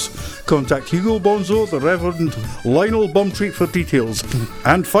Sands. Contact Hugo Bonzo, the Reverend Lionel Bumtreat for details.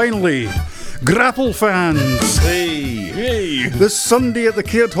 And finally, Grapple fans! Hey! This Sunday at the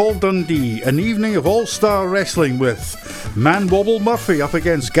Caird Hall, Dundee, an evening of all-star wrestling with Man Wobble Murphy up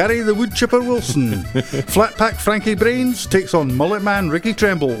against Gary the Woodchipper Wilson. Flatpack Frankie Brains takes on Mullet Man Ricky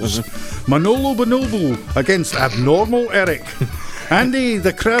Trembles. Manolo Bonobo against Abnormal Eric. Andy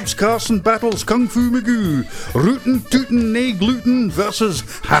the Krabs Carson battles Kung Fu Magoo. Rootin' Tootin' Nay Gluten versus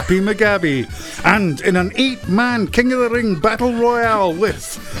Happy McGabby. And in an 8-man King of the Ring Battle Royale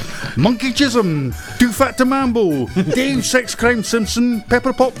with Monkey Chisholm, Too Fat to Mambo, Dave Sex Crime Simpson,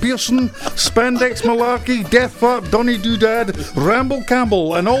 Pepper Pot Pearson, Spandex Malarkey, Death Fart Donny Doodad, Ramble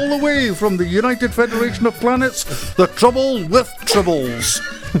Campbell, and all the way from the United Federation of Planets, the Trouble with Tribbles.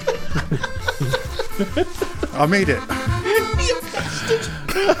 I made it.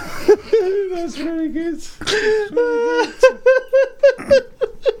 That's very good.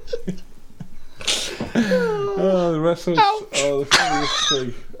 Oh, the wrestlers. Oh, the funniest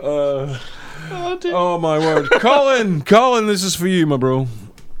thing. Oh my word. Colin, this is for you, my bro.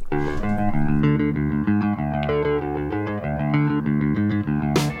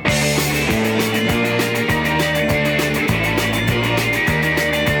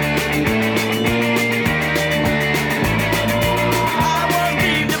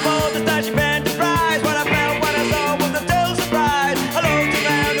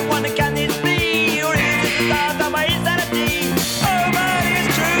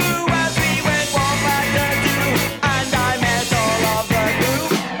 And I met all of the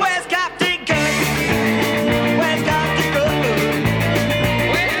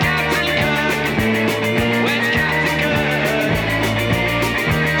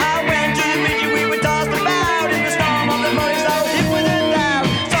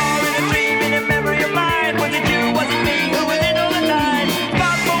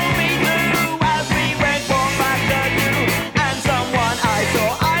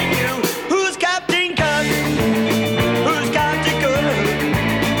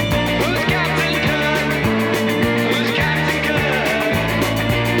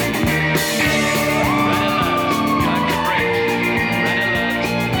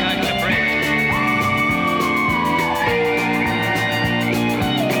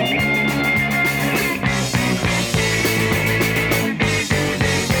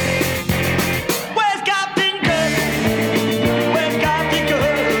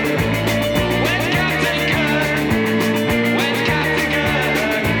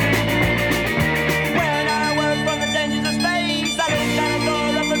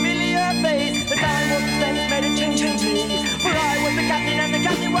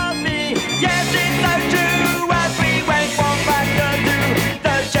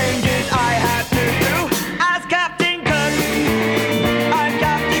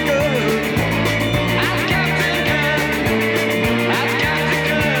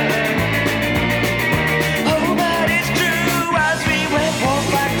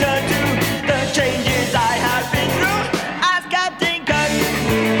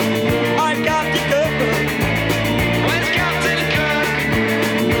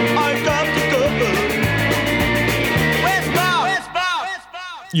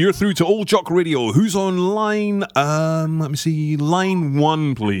You're through to Old Jock Radio. Who's on line? Let me see. Line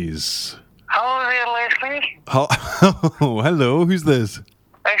 1, please. Hello there, Leslie. Hello. Who's this?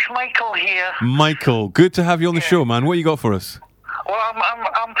 It's Michael here. Michael. Good to have you on the show, man. What you got for us? Well,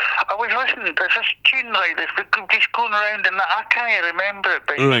 I was listening. There's this tune like this, but just going around, and I can't remember it.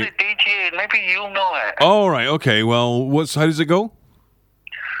 But you're Right. the DJ, and maybe you'll know it. All right. Okay. Well, how does it go?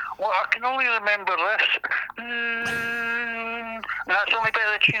 Well, I can only remember this. And that's the only bit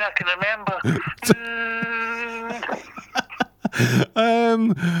of the tune I can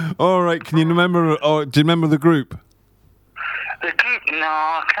remember. All right. Can you remember? Or do you remember the group? The group? No,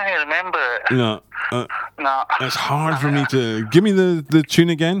 I can't remember it. No. No. It's hard for me to. Give me the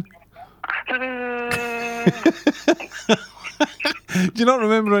tune again. Do you not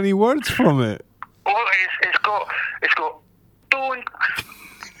remember any words from it? Well, it's got don't.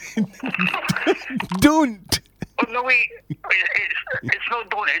 Don't. Oh, no, wait. It's not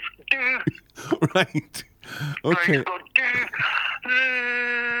don't. It's do. Right. Okay. Right, it's got do.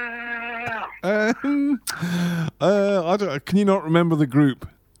 I don't, can you not remember the group?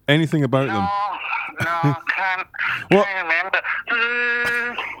 Anything about them? No, I can't. What? Can't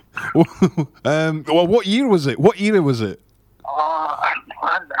remember. Well, what year was it? What era was it? I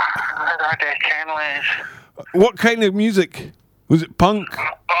can't, Les. What kind of music? Was it punk?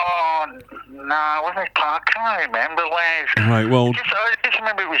 Oh, no, it wasn't punk. I can't remember, Les. Right, well... I just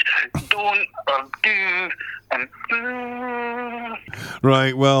remember it was don't or do and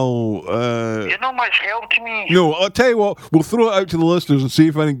Right, well... You're not much help to me. No, I'll tell you what. We'll throw it out to the listeners and see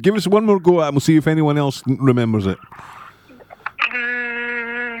if any... Give us one more go at it and we'll see if anyone else remembers it.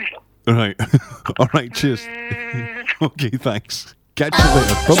 Right. All right, cheers. Okay, thanks. Catch you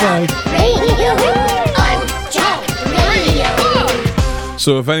later. Bye-bye.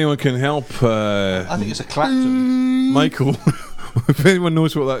 So if anyone can help... I think it's a Clapton. Michael, if anyone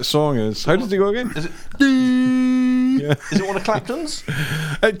knows what that song is. How does it go again? Is it? Yeah. Is it one of Clapton's?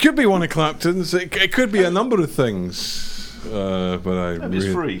 It could be one of Clapton's. It could be a number of things. But It's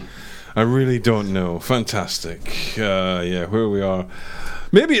free. I really don't know. Fantastic. Yeah, where we are.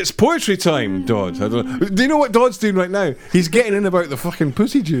 Maybe it's poetry time, Dodd. I don't know. Do you know what Dodd's doing right now? He's getting in about the fucking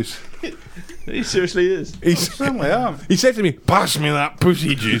pussy juice. He seriously is. He said to me, "Pass me that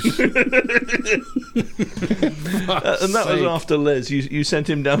pussy juice." And that was after Les. You sent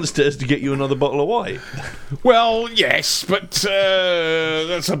him downstairs to get you another bottle of white. Well, yes, but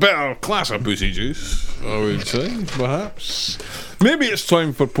that's a better class of pussy juice, I would say, perhaps. Maybe it's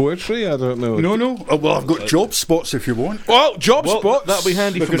time for poetry, I don't know. No. Well, I've got job spots if you want. Well, job spots. That'll be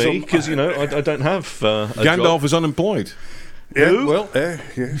handy for me, because, I don't have a Gandalf job. is unemployed. Yeah, Who? well,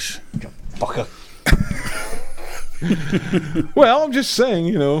 yes. Fucker. Well, I'm just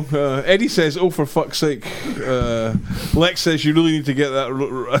saying, Eddie says, "Oh, for fuck's sake!" Lex says, "You really need to get that.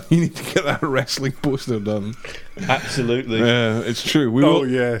 You need to get that wrestling poster done." Absolutely. Yeah, it's true.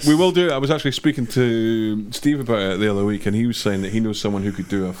 Yes. We will do it. I was actually speaking to Steve about it the other week, and he was saying that he knows someone who could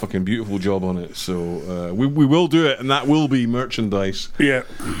do a fucking beautiful job on it. So we will do it, and that will be merchandise. Yeah.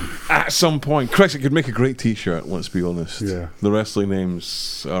 At some point, Chris, it could make a great T-shirt. Let's be honest. Yeah. The wrestling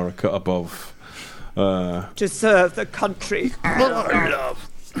names are a cut above. To serve the country.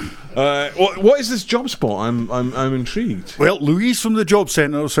 What is this job spot? I'm intrigued. Well, Louise from the Job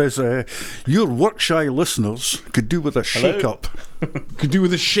Centre says your work-shy listeners could do with a shake-up. Could do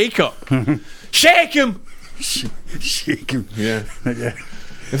with a shake-up. Shake him! Shake him. Yeah. Yeah.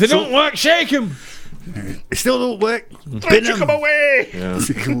 If they don't work, shake him! It still don't work. Take them away! Yeah.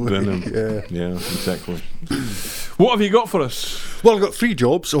 Take 'em away. Venom. Yeah, exactly. What have you got for us? Well, I've got 3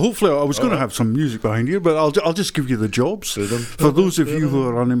 jobs, so hopefully I was going to have some music behind here, but I'll just give you the jobs for those of you who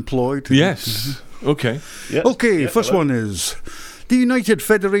are unemployed. Yes. Okay. Yeah. Okay, Yeah, first one is the United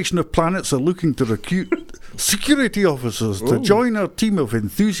Federation of Planets are looking to recruit security officers to join our team of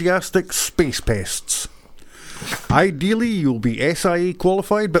enthusiastic space pests. Ideally, you'll be SIA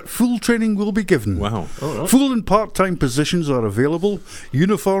qualified, but full training will be given. Wow. Full and part-time positions are available.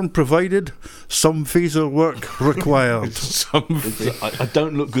 Uniform provided. Some phaser work required. I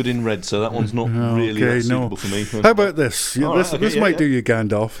don't look good in red, so that one's not really that suitable for me. How about this? This might do you,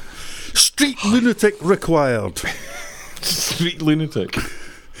 Gandalf. Street lunatic required. Street lunatic.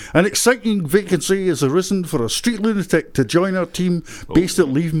 An exciting vacancy has arisen for a street lunatic to join our team based at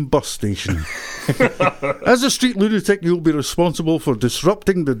Leven bus station. As a street lunatic, you'll be responsible for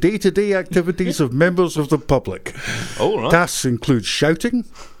disrupting the day-to-day activities of members of the public. All right. Tasks include shouting,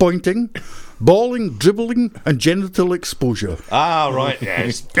 pointing, bawling, dribbling, and genital exposure. Ah, right.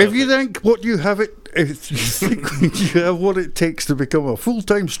 Yes. If you think what you have it if you think you have what it takes to become a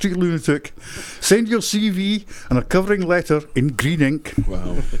full-time street lunatic, send your CV and a covering letter in green ink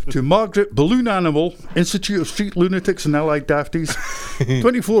to Margaret Balloon Animal, Institute of Street Lunatics and Allied Dafties,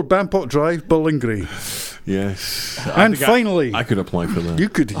 24 Bampot Drive, Ballingray. Yes. And finally, I could apply for that. You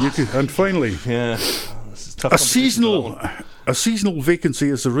could. And finally, a seasonal vacancy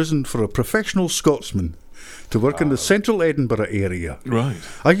has arisen for a professional Scotsman to work in the central Edinburgh area. Right.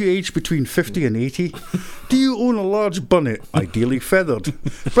 Are you aged between 50 and 80? Do you own a large bunnet, ideally feathered,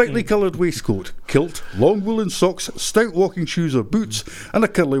 brightly coloured waistcoat, kilt, long woolen socks, stout walking shoes or boots, and a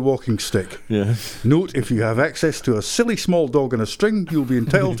curly walking stick? Yes. Note, if you have access to a silly small dog on a string, you'll be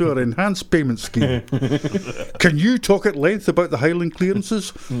entitled to our enhanced payment scheme. Can you talk at length about the Highland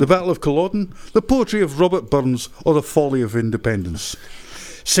clearances, the Battle of Culloden, the poetry of Robert Burns, or the folly of independence?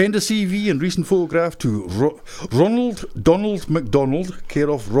 Send a CV and recent photograph to Ronald Donald MacDonald, care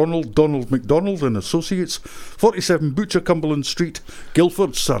of Ronald Donald MacDonald and Associates, 47 Butcher Cumberland Street,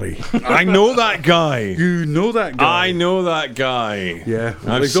 Guildford, Surrey. I know that guy. You know that guy. I know that guy. Yeah,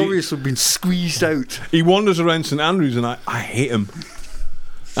 well, he's obviously been squeezed out. He wanders around St Andrews and I hate him.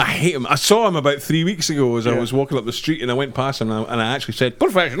 I hate him. I saw him about 3 weeks ago as I was walking up the street and I went past him and I actually said,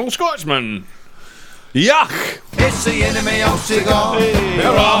 "Professional Scotsman." Yuck! It's the enemy of cigar. Hey.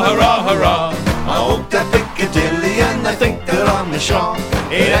 Hurrah, hurrah, hurrah. I hope they're Piccadilly and they think they're on the shore.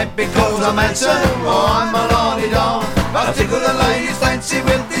 It ain't because I'm handsome or I'm a lordy-dor. I tickle the ladies' fancy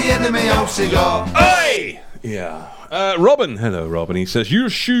with the enemy of cigar. Hey! Yeah. Robin. Hello, Robin. He says, your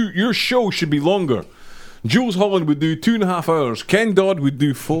show should be longer. Jules Holland would do 2.5 hours. Ken Dodd would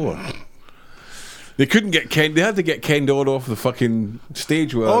do 4. They couldn't get Ken. They had to get Ken Dodd off the fucking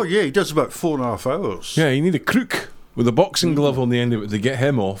stage. Oh yeah, he does about 4.5 hours. Yeah, you need a crook with a boxing glove on the end of it to get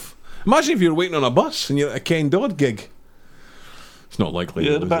him off. Imagine if you're waiting on a bus and you're at a Ken Dodd gig. It's not likely.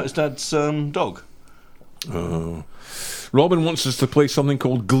 Yeah, about his dad's dog. Oh. Robin wants us to play something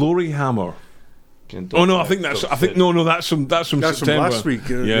called Glory Hammer. Oh no, I think that's from September. From last week.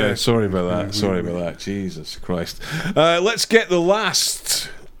 Yeah, sorry about that. Sorry about that. Jesus Christ. Let's get the last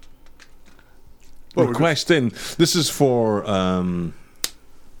request in. This is for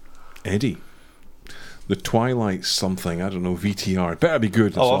Eddie. The Twilight something. I don't know. VTR. It better be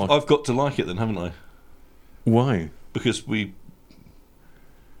good. I've got to like it then, haven't I? Why? Because we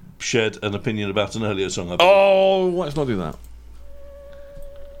shared an opinion about an earlier song. Oh, let's not do that.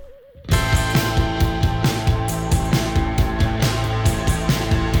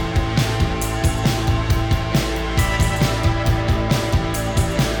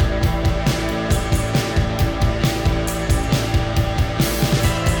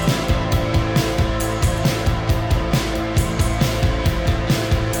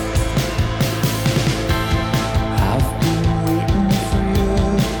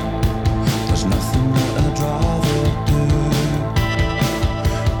 There's nothing that I'd rather do.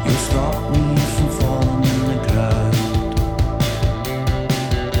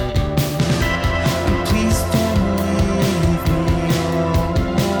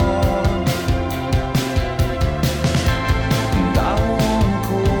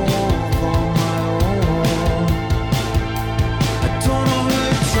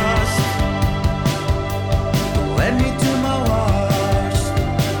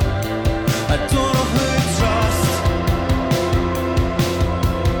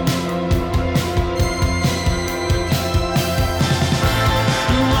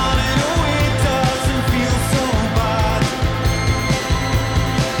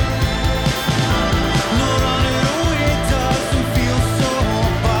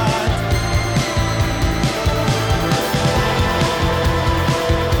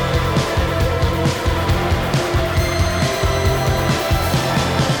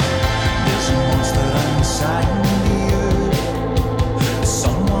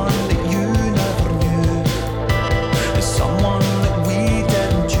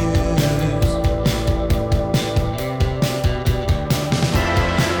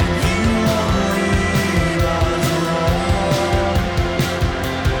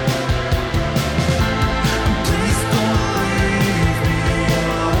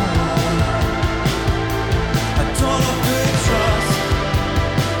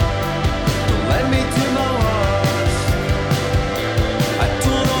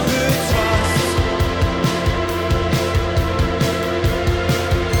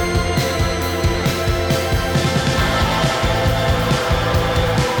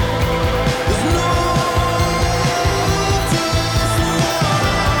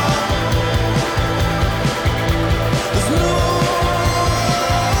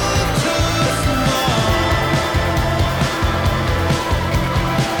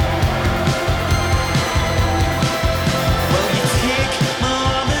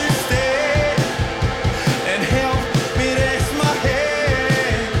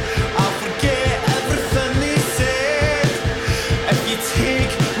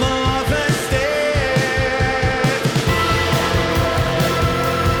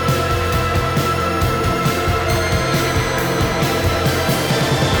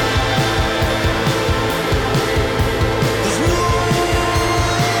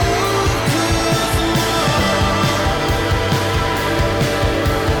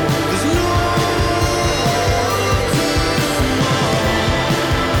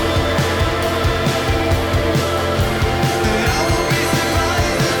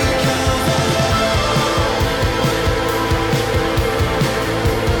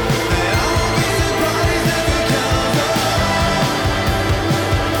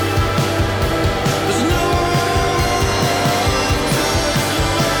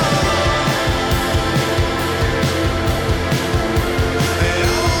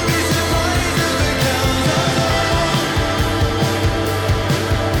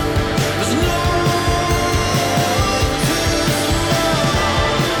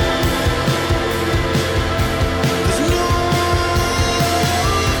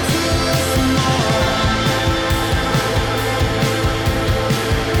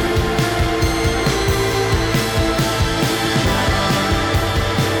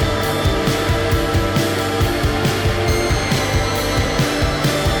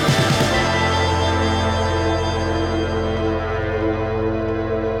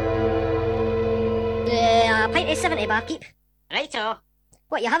 A pint of 70, barkeep. Righto.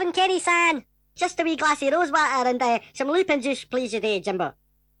 What you having, Kenny-san? Just a wee glass of rosewater and some lupin juice, please, today, Jimbo.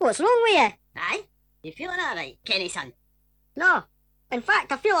 What's wrong with you? Aye? You feeling alright, Kenny-san? No. In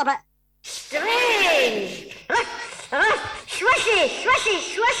fact, I feel a bit strange. Swishy, swishy,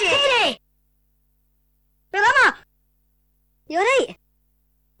 swishy. Kenny! Where am I? You alright?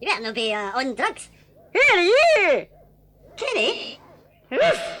 You better not be on drugs. Who are you? Kenny?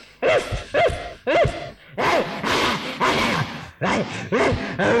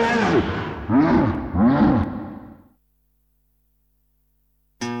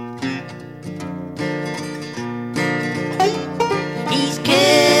 He's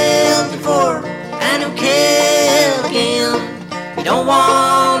killed before and he'll kill again. You don't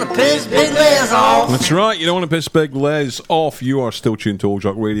want to piss Big Les off. That's right, you don't want to piss Big Les off. You are still tuned to Old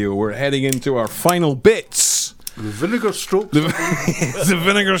Jock Radio. We're heading into our final bits. The vinegar strokes. The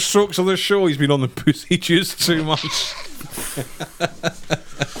vinegar strokes of the show. He's been on the pussy juice too much.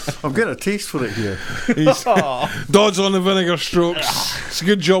 I'm getting a taste for it here. Dodds on the vinegar strokes. It's a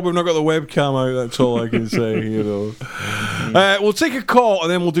good job we've not got the webcam out. That's all I can say. We'll take a call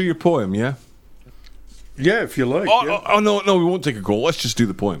and then we'll do your poem. Yeah. Yeah, if you like. No, we won't take a call. Let's just do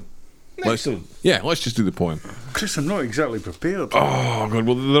the poem. Let's just do the poem. Chris, I'm not exactly prepared. Oh god,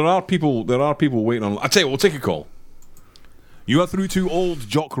 well there are people waiting on. I tell you what, we'll take a call. You are through to Old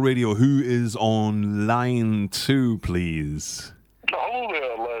Jock Radio. Who is on line 2, please? Hello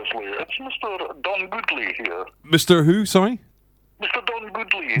there, Leslie. It's Mr. Don Goodley here. Mr. who, sorry? Mr. Don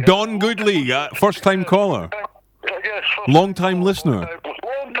Goodley. Don Goodley, first time caller. Yes. Long time listener.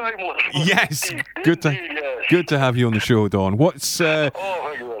 Long time listener. Yes. Good to have you on the show, Don. What's thank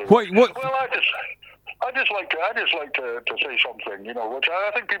you very much. what Well, I just like to say something, which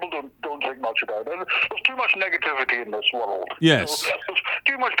I think people don't think much about. There's too much negativity in this world. Yes.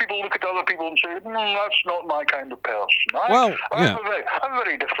 Too much people look at other people and say, that's not my kind of person. I'm a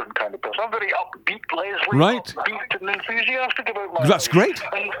very different kind of person. I'm very upbeat, Leslie. Right. Upbeat and enthusiastic about my That's life. great.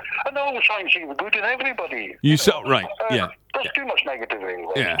 And I always try and see the good in everybody. Right, yeah. There's too much negativity.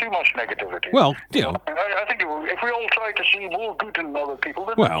 Yeah. Too much negativity. Well, I think if we all try to see more good in other people,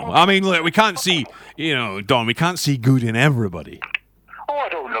 then I mean, look, we can't see, Don, we can't see good in everybody. Oh, I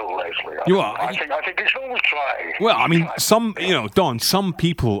don't know, Leslie. I think it's always try. Well, I mean, Don, some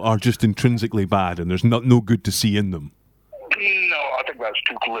people are just intrinsically bad and there's no good to see in them. No, I think that's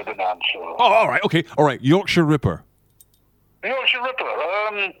too glib an answer. Oh, all right, okay. All right, Yorkshire Ripper. Yorkshire Ripper,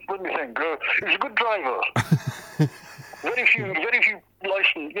 let me think. He was a good driver. Very few license,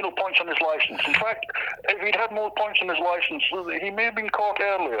 points on his license. In fact, if he'd had more points on his license, he may have been caught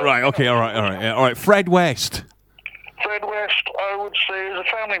earlier. Right, okay, all right. Fred West. Fred West, I would say, is a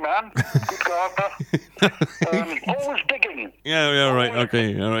family man. Good gardener. Always digging. Yeah, right,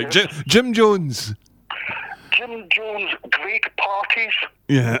 okay, all right. Jim Jones. Jim Jones, great parties.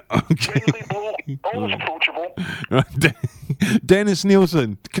 Yeah, okay. Friendly bloke, always approachable. Dennis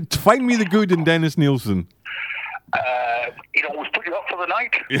Nielsen. Find me the good in Dennis Nielsen. He'd always put you up for the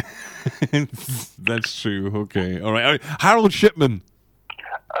night. That's true. Okay. All right. Harold Shipman.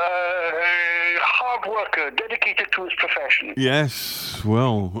 Hard worker, dedicated to his profession. Yes.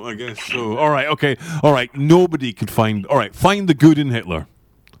 Well, I guess so. All right. Okay. All right. Nobody could find. All right. Find the good in Hitler.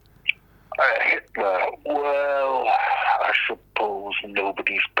 Hitler. Well, I suppose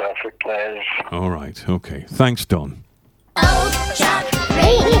nobody's perfect, Les. All right. Okay. Thanks, Don. Old Jock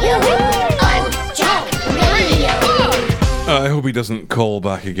Radio. Old Jock Radio. I hope he doesn't call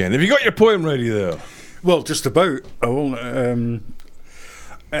back again. Have you got your poem ready there? Well, just about.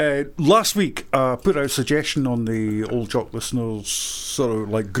 Last week, I put out a suggestion on the Old Jock listeners sort of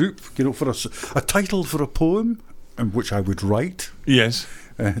like group, for a title for a poem, which I would write. Yes.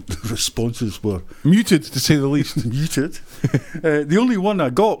 The responses were muted, to say the least. Muted. The only one I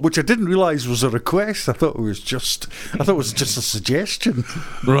got, which I didn't realise was a request, I thought it was just a suggestion.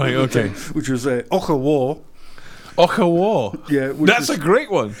 Right. Okay. Which was Ochawa. Ochawa. Yeah, that's a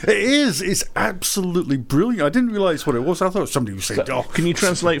great one. It is. It's absolutely brilliant. I didn't realise what it was. I thought somebody was saying, can you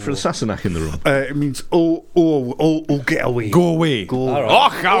translate for the Sassenach in the room? It means get away. Go away.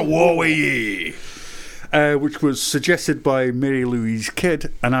 Ochawa. Which was suggested by Mary Louise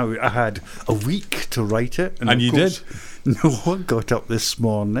Kidd, and I had a week to write it. And you did? No one got up this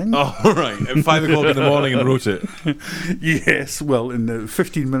morning. Oh, right. At 5 o'clock in the morning and wrote it. Yes, well, in the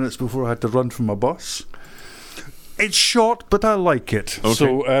 15 minutes before I had to run from my bus. It's short, but I like it. Okay.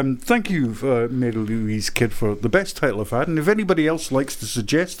 So thank you, Mary Louise Kidd, for the best title I've had. And if anybody else likes to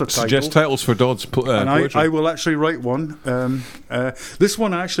suggest a title... Suggest titles for Dodd's poetry. I will actually write one. This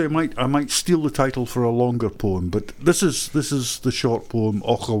one, actually, I might steal the title for a longer poem. But this is the short poem,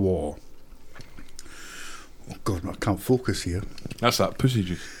 Ochawa. Oh God, I can't focus here. That's that pussy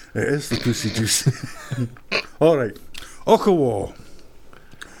juice. It is the pussy juice. All right. Okawa.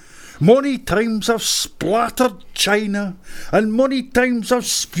 Many times I've splattered china, and many times I've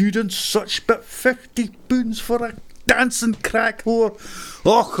spewed and such, but 50 pounds for a dancing crack whore.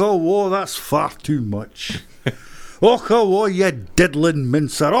 Okawa, that's far too much. Okawa, you diddling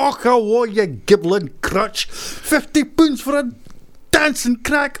mincer. Okawa, you gibbling crutch. 50 pounds for a dancing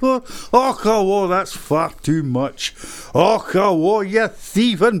crack whore. Okawa, that's far too much. Okawa, you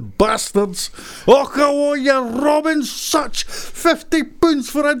thieving bastards. Okawa, you robbing such. 50 pounds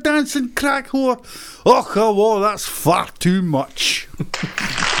for a dancing crack whore. Okawa, that's far too much.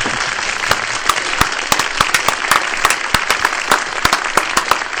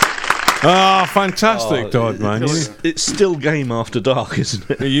 Ah, fantastic, Dodd, man. It's still Game After Dark, isn't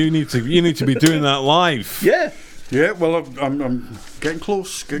it? You need to be doing that live. Yeah. Yeah, well, I'm getting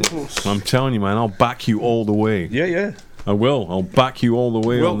close, I'm telling you, man, I'll back you all the way. Yeah. I will. I'll back you all the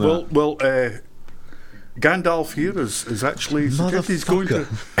way on that. Well, Gandalf here is actually suggested he's going to.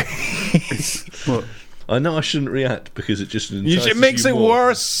 What? I know I shouldn't react because it just It makes it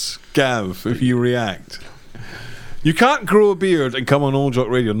worse, Gav, if you react. You can't grow a beard and come on Old Jock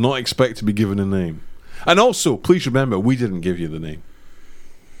Radio and not expect to be given a name. And also, please remember, we didn't give you the name.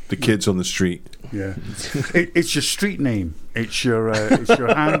 The kids on the street. Yeah, it's your street name. It's your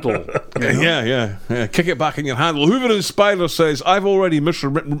handle. You know? Yeah. Kick it back in your handle. Hoover and Spider says, I've already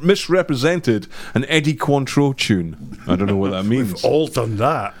misrepresented an Eddie Cointreau tune. I don't know what that means. We've all done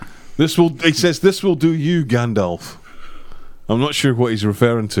that. He says, this will do you, Gandalf. I'm not sure what he's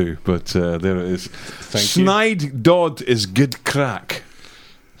referring to, but there it is. Snide Dodd is good crack.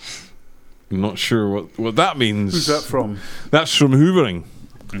 I'm not sure what that means. Who's that from? That's from Hoovering.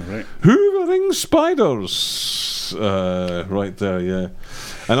 Right. Hoovering Spiders. Right there, yeah.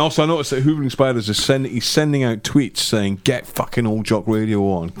 And also I noticed that Hoovering Spiders is he's sending out tweets saying, get fucking Old Jock Radio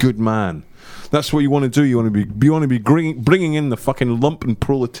on. Good man. That's what you want to do. You want to be bringing in the fucking lumpen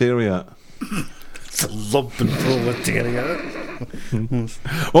proletariat. It's a lumpen proletariat.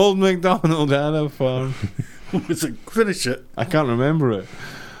 Old MacDonald had a farm. Finish it. I can't remember it.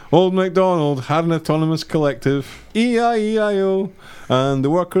 Old MacDonald had an autonomous collective, E-I-E-I-O, and the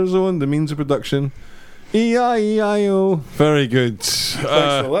workers owned the means of production, E-I-E-I-O. Very good.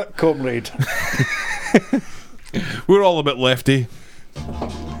 Thanks for that, comrade. We're all a bit lefty.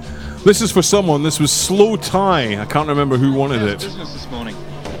 This is for someone. This was Slow Tie. I can't remember who wanted it. Business this morning.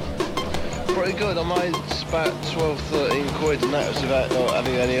 Pretty good. I made about 12-13 quid, and that was without not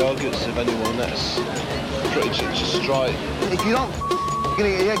having any arguments with anyone. That's pretty just straight. If you don't gonna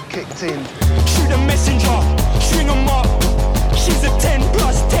get your head kicked in. Shoot a messenger, string 'em up. She's a 10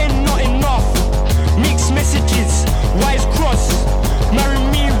 plus 10, not enough. Mixed messages, wise cross. Marry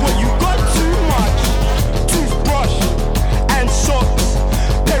me, what you got too much. Toothbrush and socks.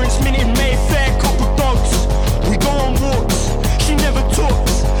 Parents minute Mayfair, couple dogs. We go on walks, she never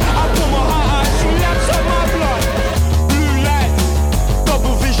talks. I put my heart out, she laps up my blood. Blue light,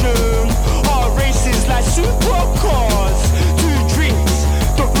 double vision. Heart races like supercars. 2 drinks,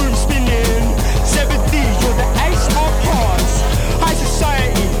 the room spinning. 7D, you're the ace of hearts. High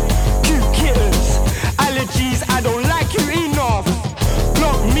society, cute kittens. Allergies, I don't like you enough.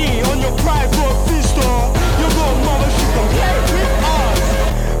 Block me on your private vista. Your little mother, she can play with us.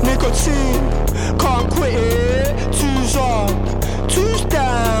 Nicotine, can't quit it. 2's up, 2's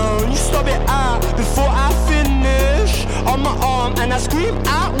down. You stop it out before I finish. On my arm and I scream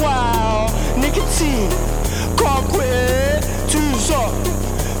out wow. Nicotine, can't quit it. 2's up,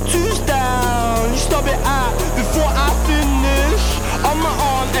 2's down. You stop it out before I finish. On my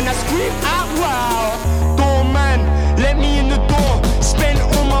arm and I scream out wow. Doorman, let me in the door. Spend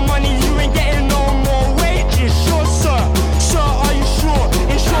all my money, you ain't getting no more wages. Sure, sir. Sir, are you sure?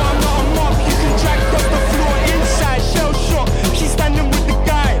 Ensure I'm not a mob. You can drag across the floor inside. Shell shock. She's standing with the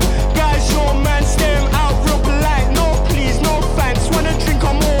guy. Guys, your man, stare him out real polite. No, please, no thanks. Wanna drink,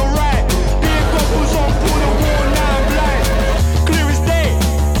 I'm alright. Beer goggles on, pull the wall, now I'm blind. Clear as day,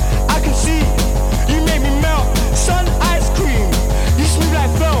 I can see. You make me melt. Sun ice cream. You smooth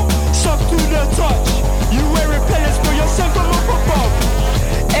like felt. Soft to the touch. You wear repellents for yourself, I'm up above.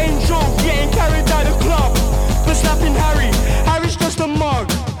 Angel getting carried out the club. For slapping Harry. Harry's just a mug.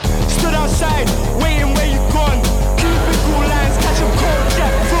 Stood outside, waiting where you gone. Cubicle lines, catch a cold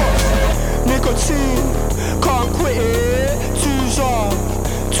Jack Frost. Nicotine, can't quit it. 2's up,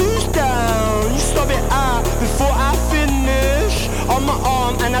 2's down. You stop it out before I finish. On my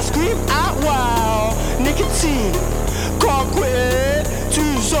arm and I scream out wow. Nicotine, can't quit it.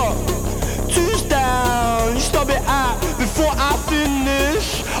 2's up, 2's down. You stop it out before I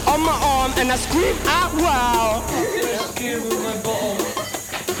finish. On on my arm and I scream out wow.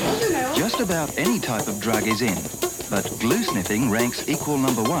 Just about any type of drug is in, but glue sniffing ranks equal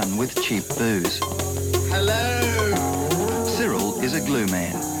number one with cheap booze. Hello. Cyril is a glue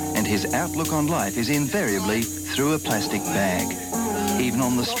man, and his outlook on life is invariably through a plastic bag. Even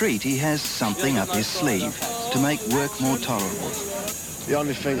on the street, he has something up his sleeve to make work more tolerable. The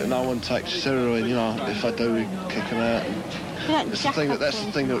only thing that no one takes is heroin, you know, if I do, we kick them out. That's the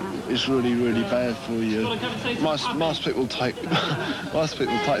thing that is really, really bad for you. Most people take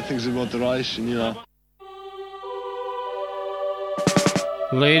things in moderation, you know.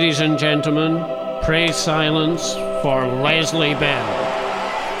 Ladies and gentlemen, pray silence for Leslie Bell.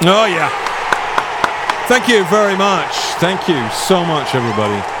 Oh, yeah. Thank you very much. Thank you so much,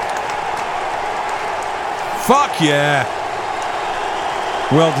 everybody. Fuck yeah.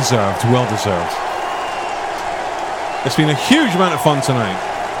 Well deserved, well deserved. It's been a huge amount of fun tonight.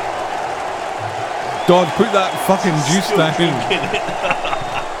 God, put that fucking juice down.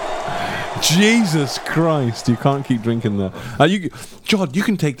 Jesus Christ, you can't keep drinking that. Jod, you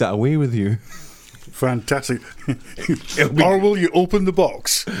can take that away with you. Fantastic. Or will you open the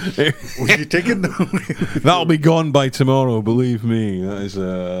box? Will you take it? That'll be gone by tomorrow, believe me. That is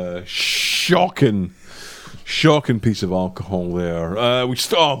a shocking piece of alcohol there.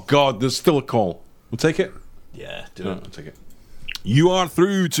 Oh God, there's still a call. We'll take it. Yeah, I'll take it. You are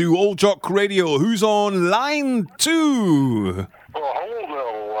through to Old Jock Radio. Who's on line 2? Hello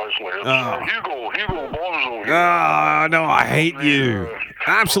there, Leslie. It's Hugo Bonzo here. Ah, no, I hate you.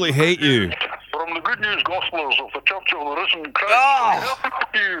 Absolutely hate you. From the Good News Gospelers of the Church of the Risen Christ.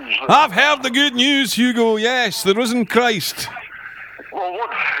 I've heard the good news, Hugo. Yes, the risen Christ. Well,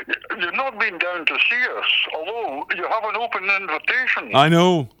 you've not been down to see us, although you have an open invitation. I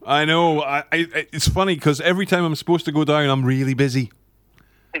know. It's funny because every time I'm supposed to go down, I'm really busy.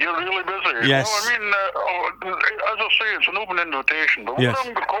 You're really busy. Yes. Well, I mean, as I say, it's an open invitation. But yes. What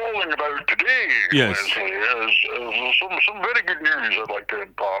I'm calling about today, yes. Leslie, is some very good news I'd like to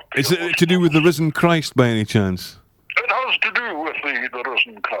impart. Is it to do with the risen Christ by any chance? It has to do with the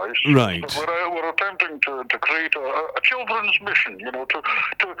risen Christ. Right. We're attempting to create a children's mission, you know, to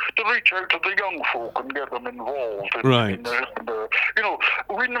reach out to the young folk and get them involved. Right.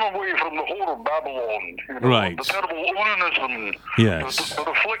 Wean them away from the whole of Babylon. You know, right. The terrible onanism yes. that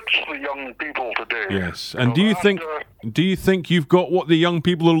afflicts the young people today. Yes. And do you think you've got what the young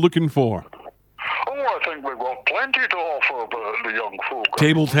people are looking for? Oh, I think we've got plenty to offer the young folk.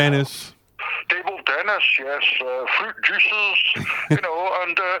 Table tennis. Table tennis, yes, fruit juices,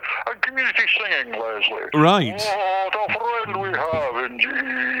 and community singing, Leslie. Right. What a friend we have in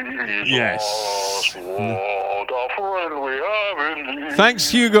Jesus. Yes. What a friend we have in Jesus. Thanks,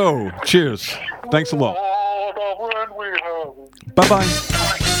 Hugo. Cheers. Thanks a lot. What a friend we have. Bye-bye.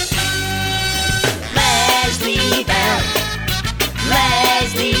 Leslie Bell.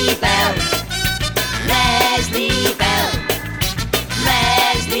 Leslie Bell. Leslie Bell.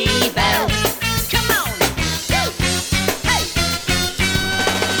 Leslie Bell.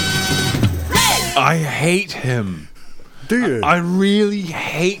 I hate him. Do you? I really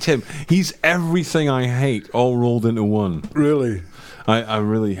hate him. He's everything I hate, all rolled into one. Really? I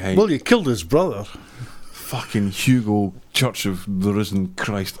really hate. Well, you killed his brother. Fucking Hugo, Church of the Risen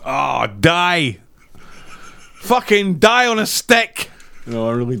Christ. Die! Fucking die on a stick! No,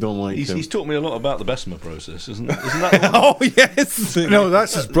 I really don't like him. He's taught me a lot about the Bessemer process, isn't that? Oh, yes! No,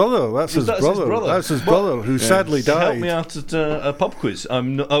 that's his brother. That's his brother who sadly died. He helped me out at a pub quiz. I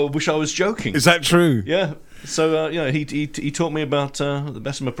wish I was joking. Is that true? Yeah. So, he taught me about the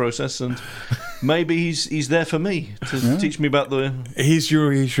Bessemer process, and maybe he's there for me to teach me about the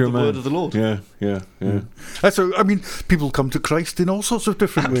man. word of the Lord. Yeah. That's people come to Christ in all sorts of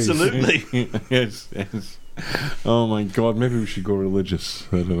different ways. Absolutely. Yes. Oh my God, maybe we should go religious.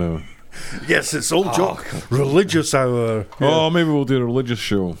 I don't know. Yes, it's Old Jock Religious Hour. Yeah. Oh, maybe we'll do a religious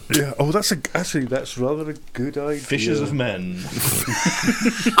show. Yeah. Oh, that's rather a good idea. Fishers of Men.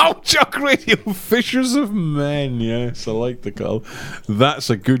 Old Jock Radio, Fishers of Men. Yes, I like the call. That's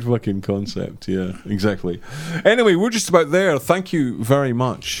a good fucking concept. Yeah, exactly. Anyway, we're just about there. Thank you very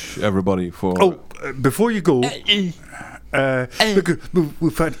much, everybody, for. Before you go.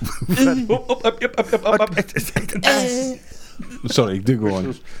 We've had sorry, do go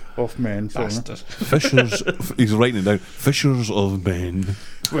on. Of men, Fishers. He's writing it down. Fishers of Men.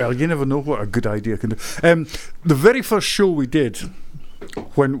 Well, you never know what a good idea can do. The very first show we did,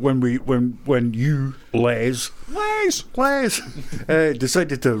 when you Les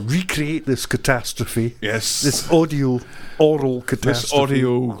decided to recreate this catastrophe. Yes. This oral catastrophe. This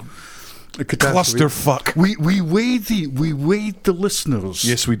audio a catastrophe. Clusterfuck. We weighed the listeners.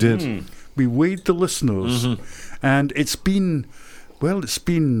 Yes, we did. We weighed the listeners, and it's been well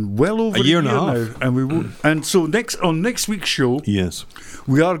over a year and a now, half. and so next week's show, yes,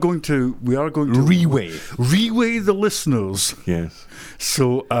 we are going to reweigh the listeners. Yes.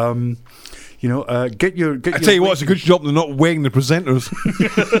 So get your. I tell you what, it's a good job they're not weighing the presenters.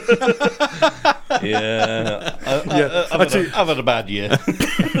 I've had a bad year.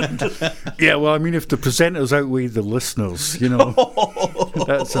 Yeah, well, I mean, if the presenters outweigh the listeners,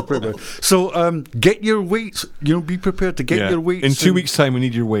 that's a pretty bad. So get your weights. Be prepared to get your weights. In 2 weeks' time, we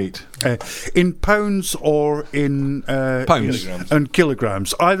need your weight. In pounds or in pounds and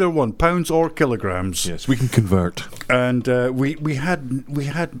kilograms. Either one, pounds or kilograms. Yes, we can convert. And we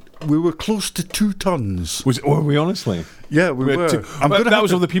were close to 2 tons. Were we honestly? Yeah, we were. That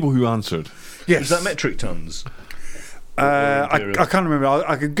was of the people who answered. Yes. Is that metric tons? I can't remember.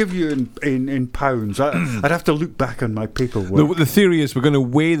 I could give you in pounds. I'd have to look back on my paperwork. The theory is we're going to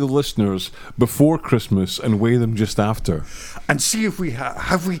weigh the listeners before Christmas and weigh them just after, and see if we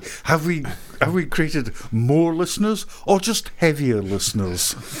have we created more listeners or just heavier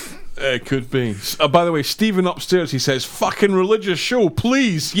listeners. It could be. By the way, Stephen upstairs, he says, "Fucking religious show,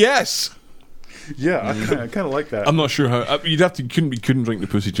 please." Yes. Yeah, I kind of like that. I'm not sure how. Couldn't drink the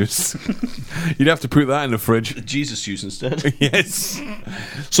pussy juice. You'd have to put that in the fridge. Jesus juice instead. Yes.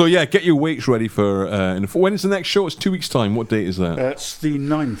 So yeah, get your weights ready for. When is the next show? It's 2 weeks' time. What date is that? It's the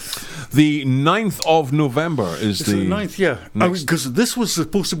 9th. The 9th of November is it's the 9th. Yeah, because this was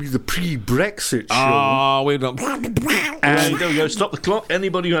supposed to be the pre-Brexit show. Ah, wait up. And there we go. Stop the clock.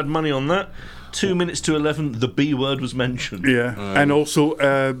 Anybody who had money on that. 2 minutes to 11, the B word was mentioned. Yeah, and also,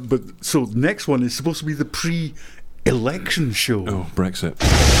 so the next one is supposed to be the pre-election show. Oh, Brexit.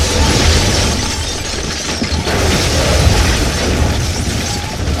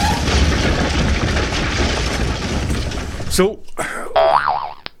 So,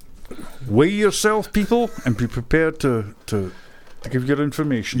 weigh yourself, people, and be prepared to give your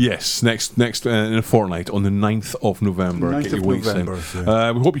information. Yes, next in a fortnight on the 9th of November. 9th Get your of weights in.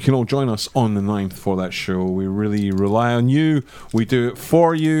 November, We hope you can all join us on the 9th for that show. We really rely on you. We do it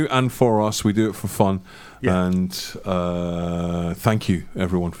for you and for us. We do it for fun. Yeah. And thank you,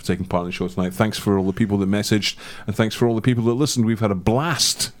 everyone, for taking part in the show tonight. Thanks for all the people that messaged, and thanks for all the people that listened. We've had a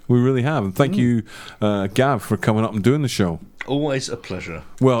blast. We really have. And thank you, Gav, for coming up and doing the show. Always a pleasure.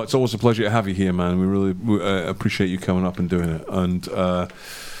 Well, it's always a pleasure to have you here, man. We really appreciate you coming up and doing it. And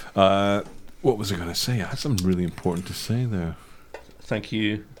what was I going to say? I had something really important to say there. Thank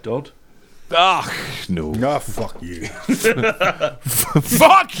you, Dodd. Ah, no. No, fuck you.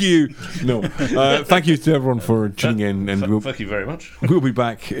 Fuck you. No. Thank you to everyone for tuning in. And thank you very much. We'll be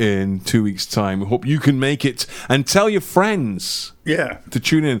back in 2 weeks' time. We hope you can make it. And tell your friends to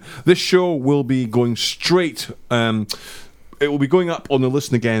tune in. This show will be going straight... it will be going up on the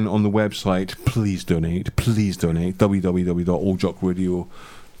Listen Again on the website. Please donate.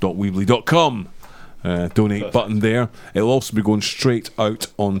 www.alljockradio.weebly.com. Donate Perfect. Button there. It'll also be going straight out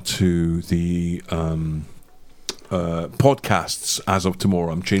onto the podcasts as of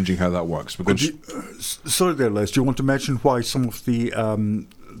tomorrow. I'm changing how that works. Sorry there, Les. Do you want to mention why some of the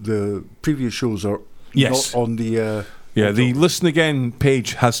previous shows are not on the... the Listen Again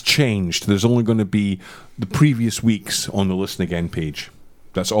page has changed. There's only going to be the previous weeks on the Listen Again page.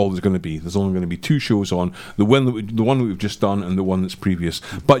 That's all there's going to be. There's only going to be 2 shows on, the one that we've just done and the one that's previous.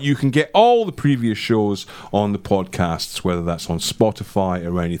 But you can get all the previous shows on the podcasts, whether that's on Spotify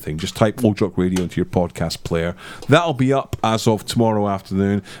or anything. Just type Old Jock Radio into your podcast player. That'll be up as of tomorrow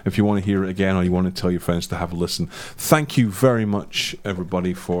afternoon if you want to hear it again or you want to tell your friends to have a listen. Thank you very much,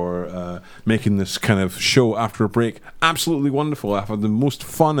 everybody, for making this kind of show after a break absolutely wonderful. I've had the most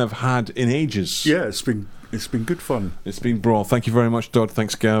fun I've had in ages. Yeah, it's been good fun. It's been brawl. Thank you very much, Dodd.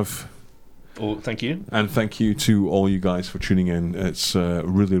 Thanks, Gav. Oh, thank you. And thank you to all you guys for tuning in. It's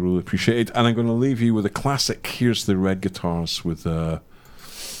really, really appreciated. And I'm going to leave you with a classic. Here's the Red Guitars with Good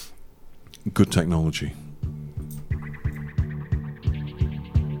Technology.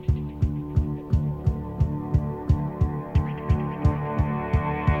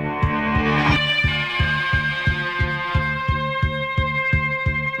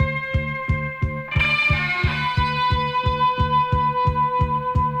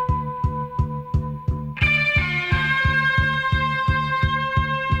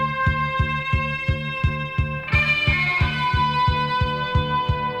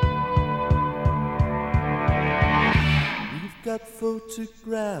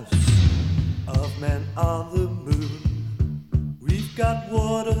 Photographs of men on the moon. We've got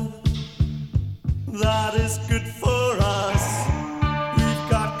water that is good for us. We've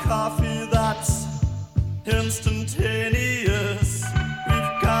got coffee instantaneous.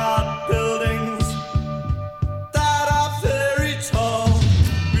 We've got buildings that are very tall.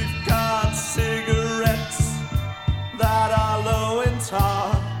 We've got cigarettes that are low in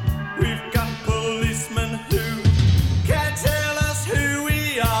tar. We've got policemen who can tell us who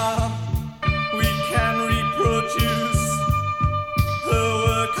we are. We can reproduce the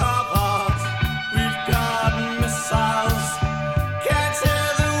work of art. We've got missiles, can tear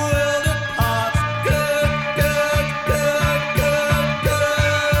the world apart. Good, good, good, good,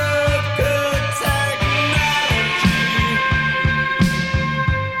 good, good technology.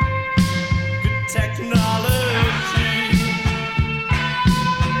 Good technology.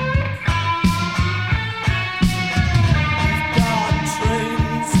 We've got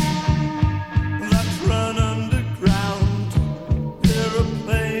trains that run underground,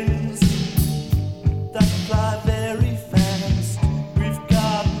 aeroplanes that fly very fast. We've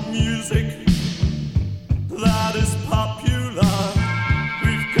got music that is popular.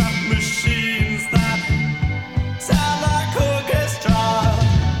 We've got machines that sound like orchestra.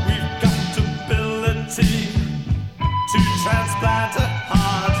 We've got ability to transplant a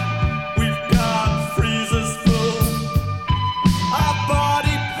heart. We've got freezers full of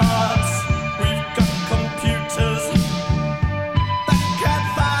body parts. We've got computers that can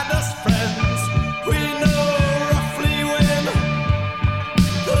find us friends. We know roughly when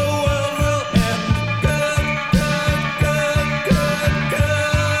the world will end. Good, good, good, good,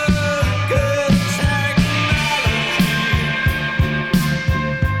 good, good technology.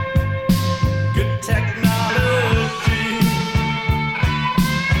 Good technology.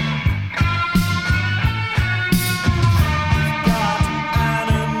 We've got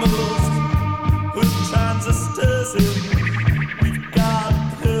animals with transistors in. We've got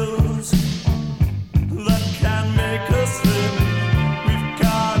pills that can make us slim. We've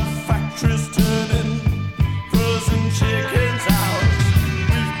got factories turning frozen chickens out.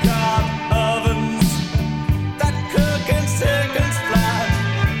 We've got ovens that cook in seconds flat.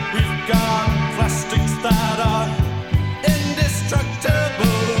 We've got plastics that are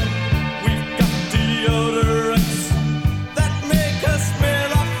indestructible. We've got deodorants that make us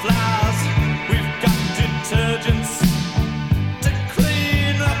smell of flowers. We've got detergents to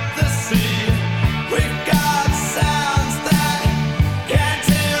clean up the sea. We've got sounds that can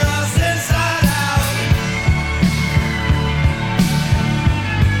tear us inside out.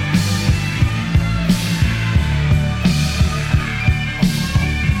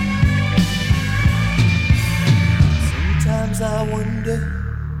 Sometimes I wonder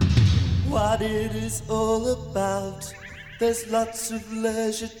what it is all about. There's lots of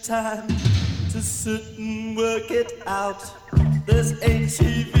leisure time to sit and work it out. There's a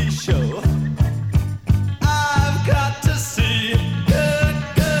TV show